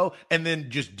don't know, and then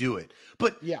just do it.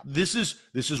 But yeah, this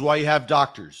is why you have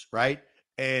doctors, right?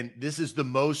 And this is the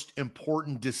most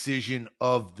important decision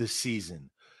of the season.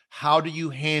 How do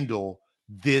you handle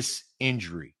this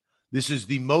injury? This is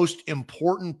the most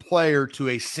important player to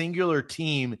a singular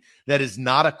team that is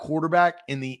not a quarterback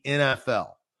in the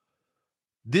NFL.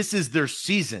 This is their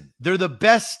season. They're the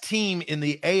best team in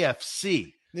the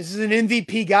AFC. This is an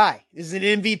MVP guy. This is an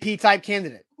MVP type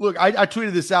candidate. Look, I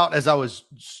tweeted this out as I was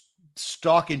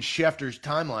stalking Schefter's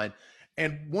timeline.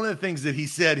 And one of the things that he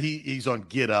said, he's on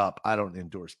Get Up. I don't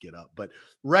endorse Get Up, but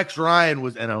Rex Ryan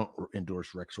was, and I don't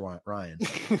endorse Rex Ryan,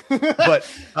 but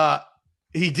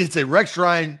he did say, Rex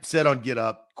Ryan said on Get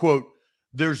Up, quote,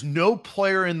 "There's no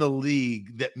player in the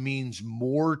league that means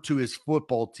more to his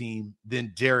football team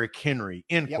than Derrick Henry,"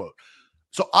 end quote.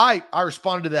 So I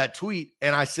responded to that tweet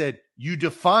and I said, you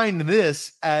defined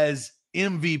this as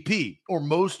MVP or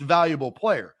most valuable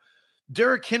player.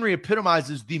 Derrick Henry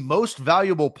epitomizes the most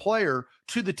valuable player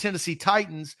to the Tennessee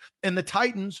Titans, and the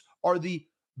Titans are the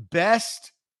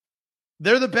best.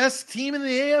 They're the best team in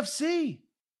the AFC.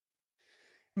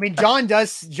 I mean,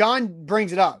 John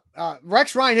brings it up.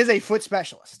 Rex Ryan is a foot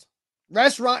specialist.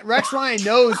 Rex Ryan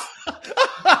knows.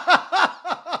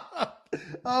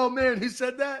 Oh man, who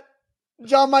said that?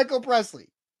 John Michael Presley.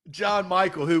 John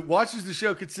Michael, who watches the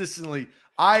show consistently.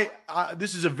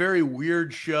 This is a very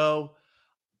weird show.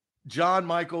 John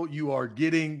Michael, you are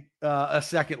getting a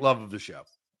second love of the show.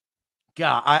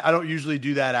 God, I don't usually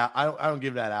do that out. I don't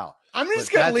give that out. I'm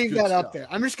just going to leave that up there.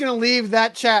 I'm just going to leave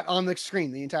that chat on the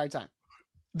screen the entire time.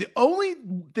 The only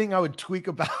thing I would tweak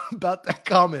about that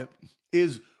comment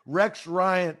is Rex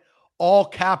Ryan, all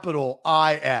capital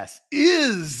IS,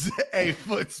 is a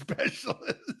foot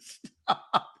specialist.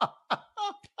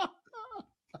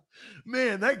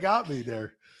 Man, that got me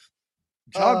there.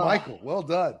 John Michael, well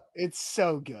done. It's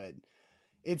so good.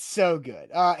 It's so good.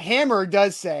 Hammer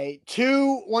does say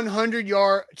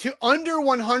under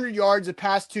 100 yards the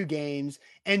past 2 games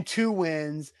and 2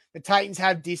 wins. The Titans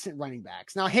have decent running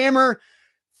backs. Now, Hammer,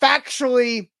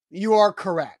 factually, you are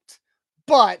correct.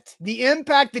 But the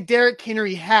impact that Derrick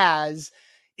Henry has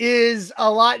is a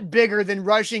lot bigger than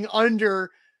rushing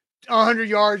under 100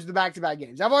 yards the back-to-back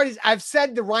games. I've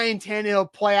said the Ryan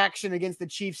Tannehill play action against the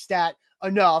Chiefs stat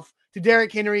enough. To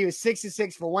Derrick Henry, he was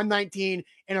 6-6 for 119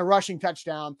 and a rushing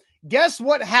touchdown. Guess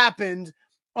what happened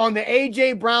on the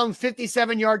A.J. Brown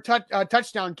 57-yard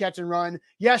touchdown catch and run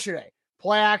yesterday?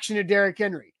 Play action to Derrick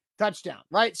Henry. Touchdown,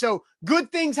 right? So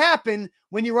good things happen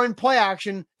when you run play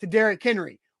action to Derrick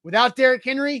Henry. Without Derrick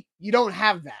Henry, you don't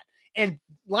have that. And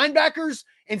linebackers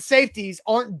and safeties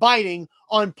aren't biting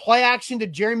on play action to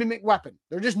Jeremy McWeapon.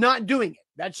 They're just not doing it.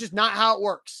 That's just not how it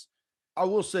works. I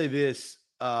will say this.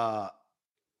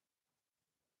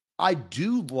 I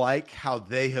do like how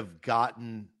they have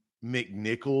gotten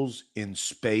McNichols in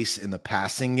space in the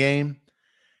passing game.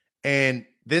 And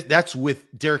that's with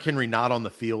Derrick Henry not on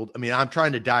the field. I mean, I'm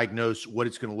trying to diagnose what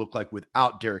it's going to look like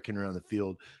without Derrick Henry on the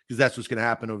field, because that's what's going to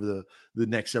happen over the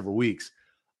next several weeks.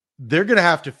 They're going to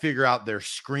have to figure out their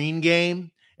screen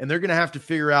game, and they're going to have to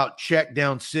figure out check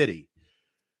down city.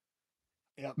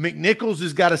 Yep. McNichols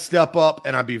has got to step up,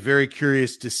 and I'd be very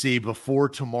curious to see before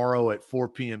tomorrow at 4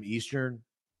 p.m. Eastern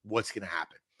what's going to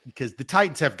happen, because the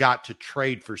Titans have got to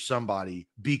trade for somebody,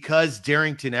 because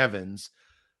Darrington Evans,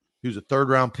 who's a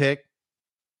 3rd-round pick,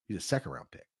 he's a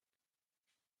 2nd-round pick.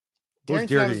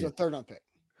 Darrington Evans is a 3rd-round pick.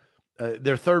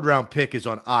 Their 3rd-round pick is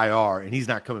on IR, and he's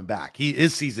not coming back.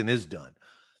 His season is done.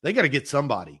 They got to get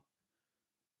somebody.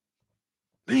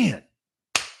 Man.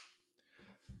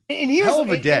 And here's, hell of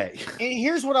a day. And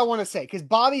here's what I want to say, because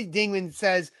Bobby Dingman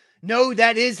says, no,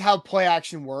 that is how play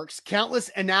action works. Countless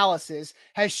analysis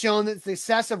has shown that the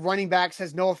success of running backs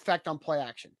has no effect on play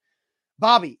action.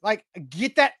 Bobby, like,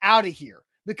 get that out of here,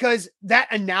 because that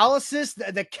analysis,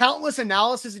 the countless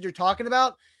analysis that you're talking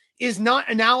about, is not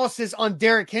analysis on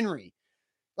Derrick Henry.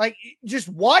 Like, just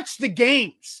watch the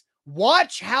games.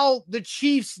 Watch how the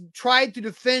Chiefs tried to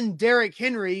defend Derrick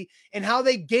Henry and how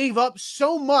they gave up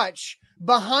so much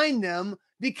behind them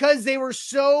because they were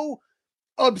so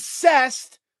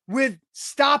obsessed with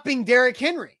stopping Derrick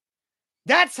Henry.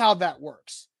 That's how that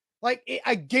works. Like,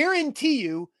 I guarantee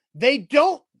you, they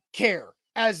don't care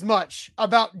as much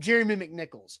about Jeremy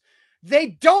McNichols. They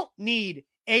don't need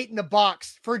 8 in the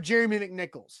box for Jeremy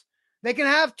McNichols. They can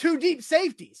have 2 deep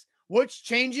safeties, which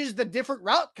changes the different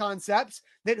route concepts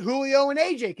that Julio and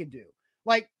AJ can do.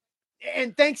 Like,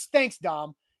 and thanks,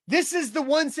 Dom. This is the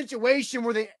one situation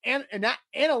where the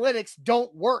analytics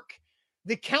don't work.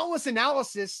 The countless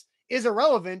analysis is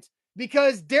irrelevant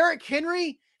because Derrick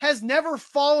Henry has never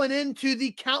fallen into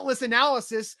the countless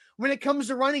analysis when it comes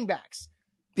to running backs.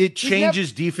 It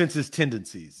changes defenses'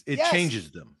 tendencies. It changes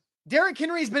them. Derrick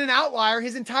Henry's been an outlier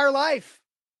his entire life.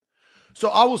 So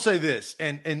I will say this,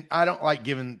 and I don't like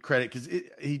giving credit because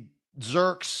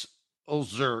Zerks,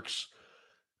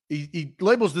 he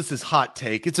labels this as hot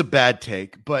take. It's a bad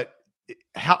take, but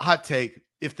hot take.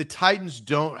 If the Titans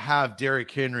don't have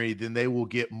Derrick Henry, then they will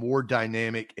get more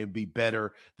dynamic and be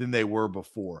better than they were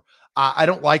before. I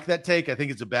don't like that take. I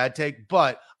think it's a bad take,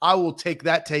 but I will take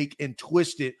that take and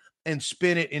twist it and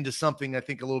spin it into something I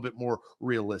think a little bit more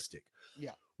realistic.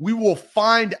 Yeah. We will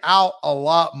find out a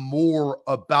lot more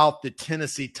about the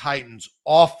Tennessee Titans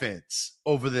offense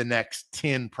over the next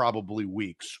 10 probably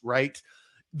weeks, right?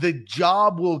 The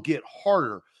job will get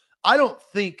harder. I don't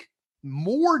think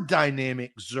more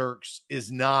dynamic Zerks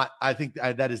is not, I think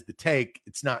that is the take.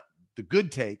 It's not the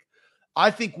good take.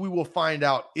 I think we will find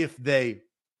out if they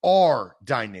are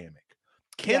dynamic.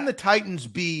 Can the Titans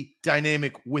be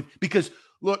dynamic because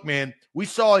look, man, we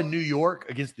saw in New York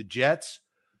against the Jets,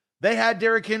 they had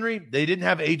Derrick Henry. They didn't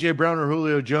have A.J. Brown or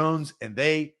Julio Jones, and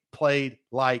they played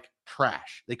like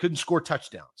trash. They couldn't score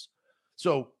touchdowns.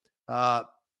 So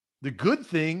the good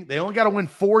thing, they only got to win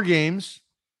 4 games,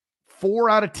 4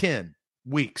 out of 10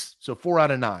 weeks. So 4 out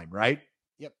of 9, right?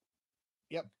 Yep.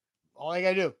 All I got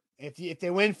to do. If they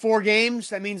win 4 games,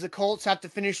 that means the Colts have to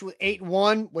finish with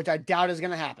 8-1, which I doubt is going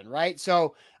to happen, right?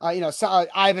 So,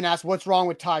 Ivan asked, what's wrong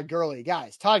with Todd Gurley?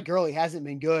 Guys, Todd Gurley hasn't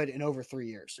been good in over 3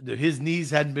 years. His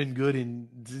knees hadn't been good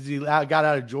since he got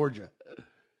out of Georgia.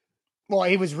 Well,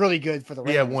 he was really good for the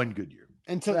Raiders. He had 1 good year.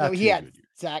 Until he had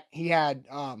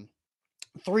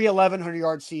 3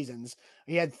 1,100-yard seasons.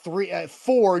 He had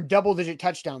 4 double-digit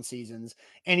touchdown seasons,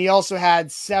 and he also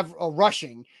had several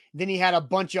rushing. Then he had a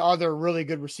bunch of other really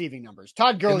good receiving numbers.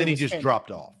 Todd Gurley, and then he just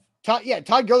dropped off.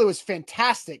 Todd Gurley was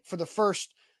fantastic for the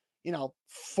first,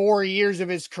 4 years of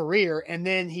his career, and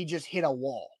then he just hit a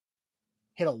wall.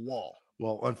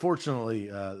 Well, unfortunately,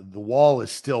 the wall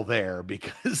is still there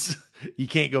because you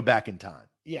can't go back in time.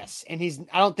 Yes, and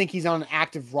I don't think he's on an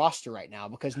active roster right now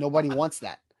because nobody wants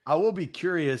that. I will be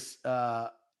curious.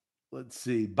 Let's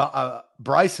see.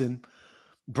 Bryson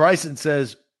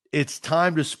says it's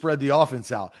time to spread the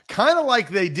offense out. Kind of like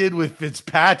they did with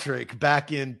Fitzpatrick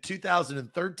back in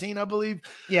 2013, I believe.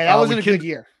 Yeah, that wasn't a good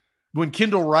year. When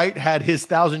Kendall Wright had his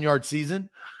 1,000-yard season.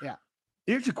 Yeah.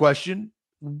 Here's a question.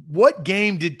 What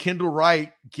game did Kendall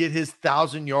Wright get his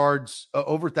 1,000 yards,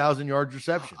 over 1,000 yards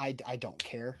reception? I don't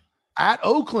care. At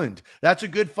Oakland. That's a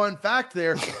good fun fact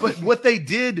there. But what they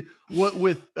did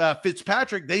with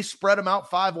Fitzpatrick, they spread him out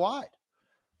 5 wide.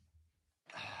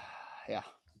 Yeah.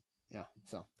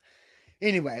 So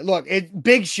anyway, look,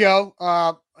 big show.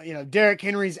 Derrick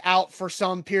Henry's out for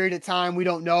some period of time. We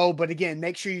don't know. But again,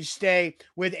 make sure you stay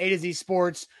with A to Z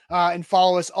Sports and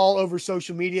follow us all over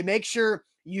social media. Make sure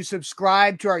you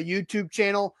subscribe to our YouTube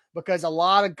channel because a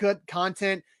lot of good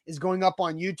content is going up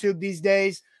on YouTube these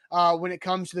days. When it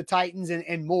comes to the Titans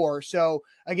and more. So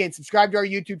again, subscribe to our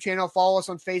YouTube channel, follow us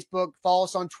on Facebook, follow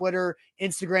us on Twitter,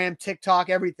 Instagram, TikTok,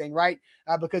 everything, right?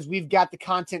 Because we've got the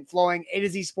content flowing.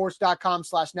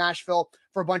 A2Zsports.com/Nashville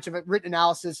for a bunch of written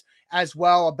analysis as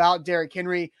well about Derrick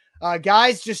Henry.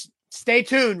 Guys, just stay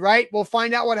tuned, right? We'll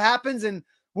find out what happens and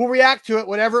we'll react to it,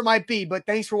 whatever it might be. But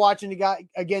thanks for watching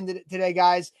again today,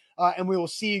 guys. And we will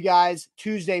see you guys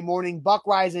Tuesday morning. Buck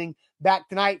Rising back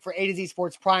tonight for A to Z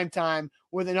Sports Prime Time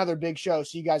with another big show.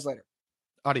 See you guys later.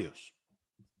 Adios.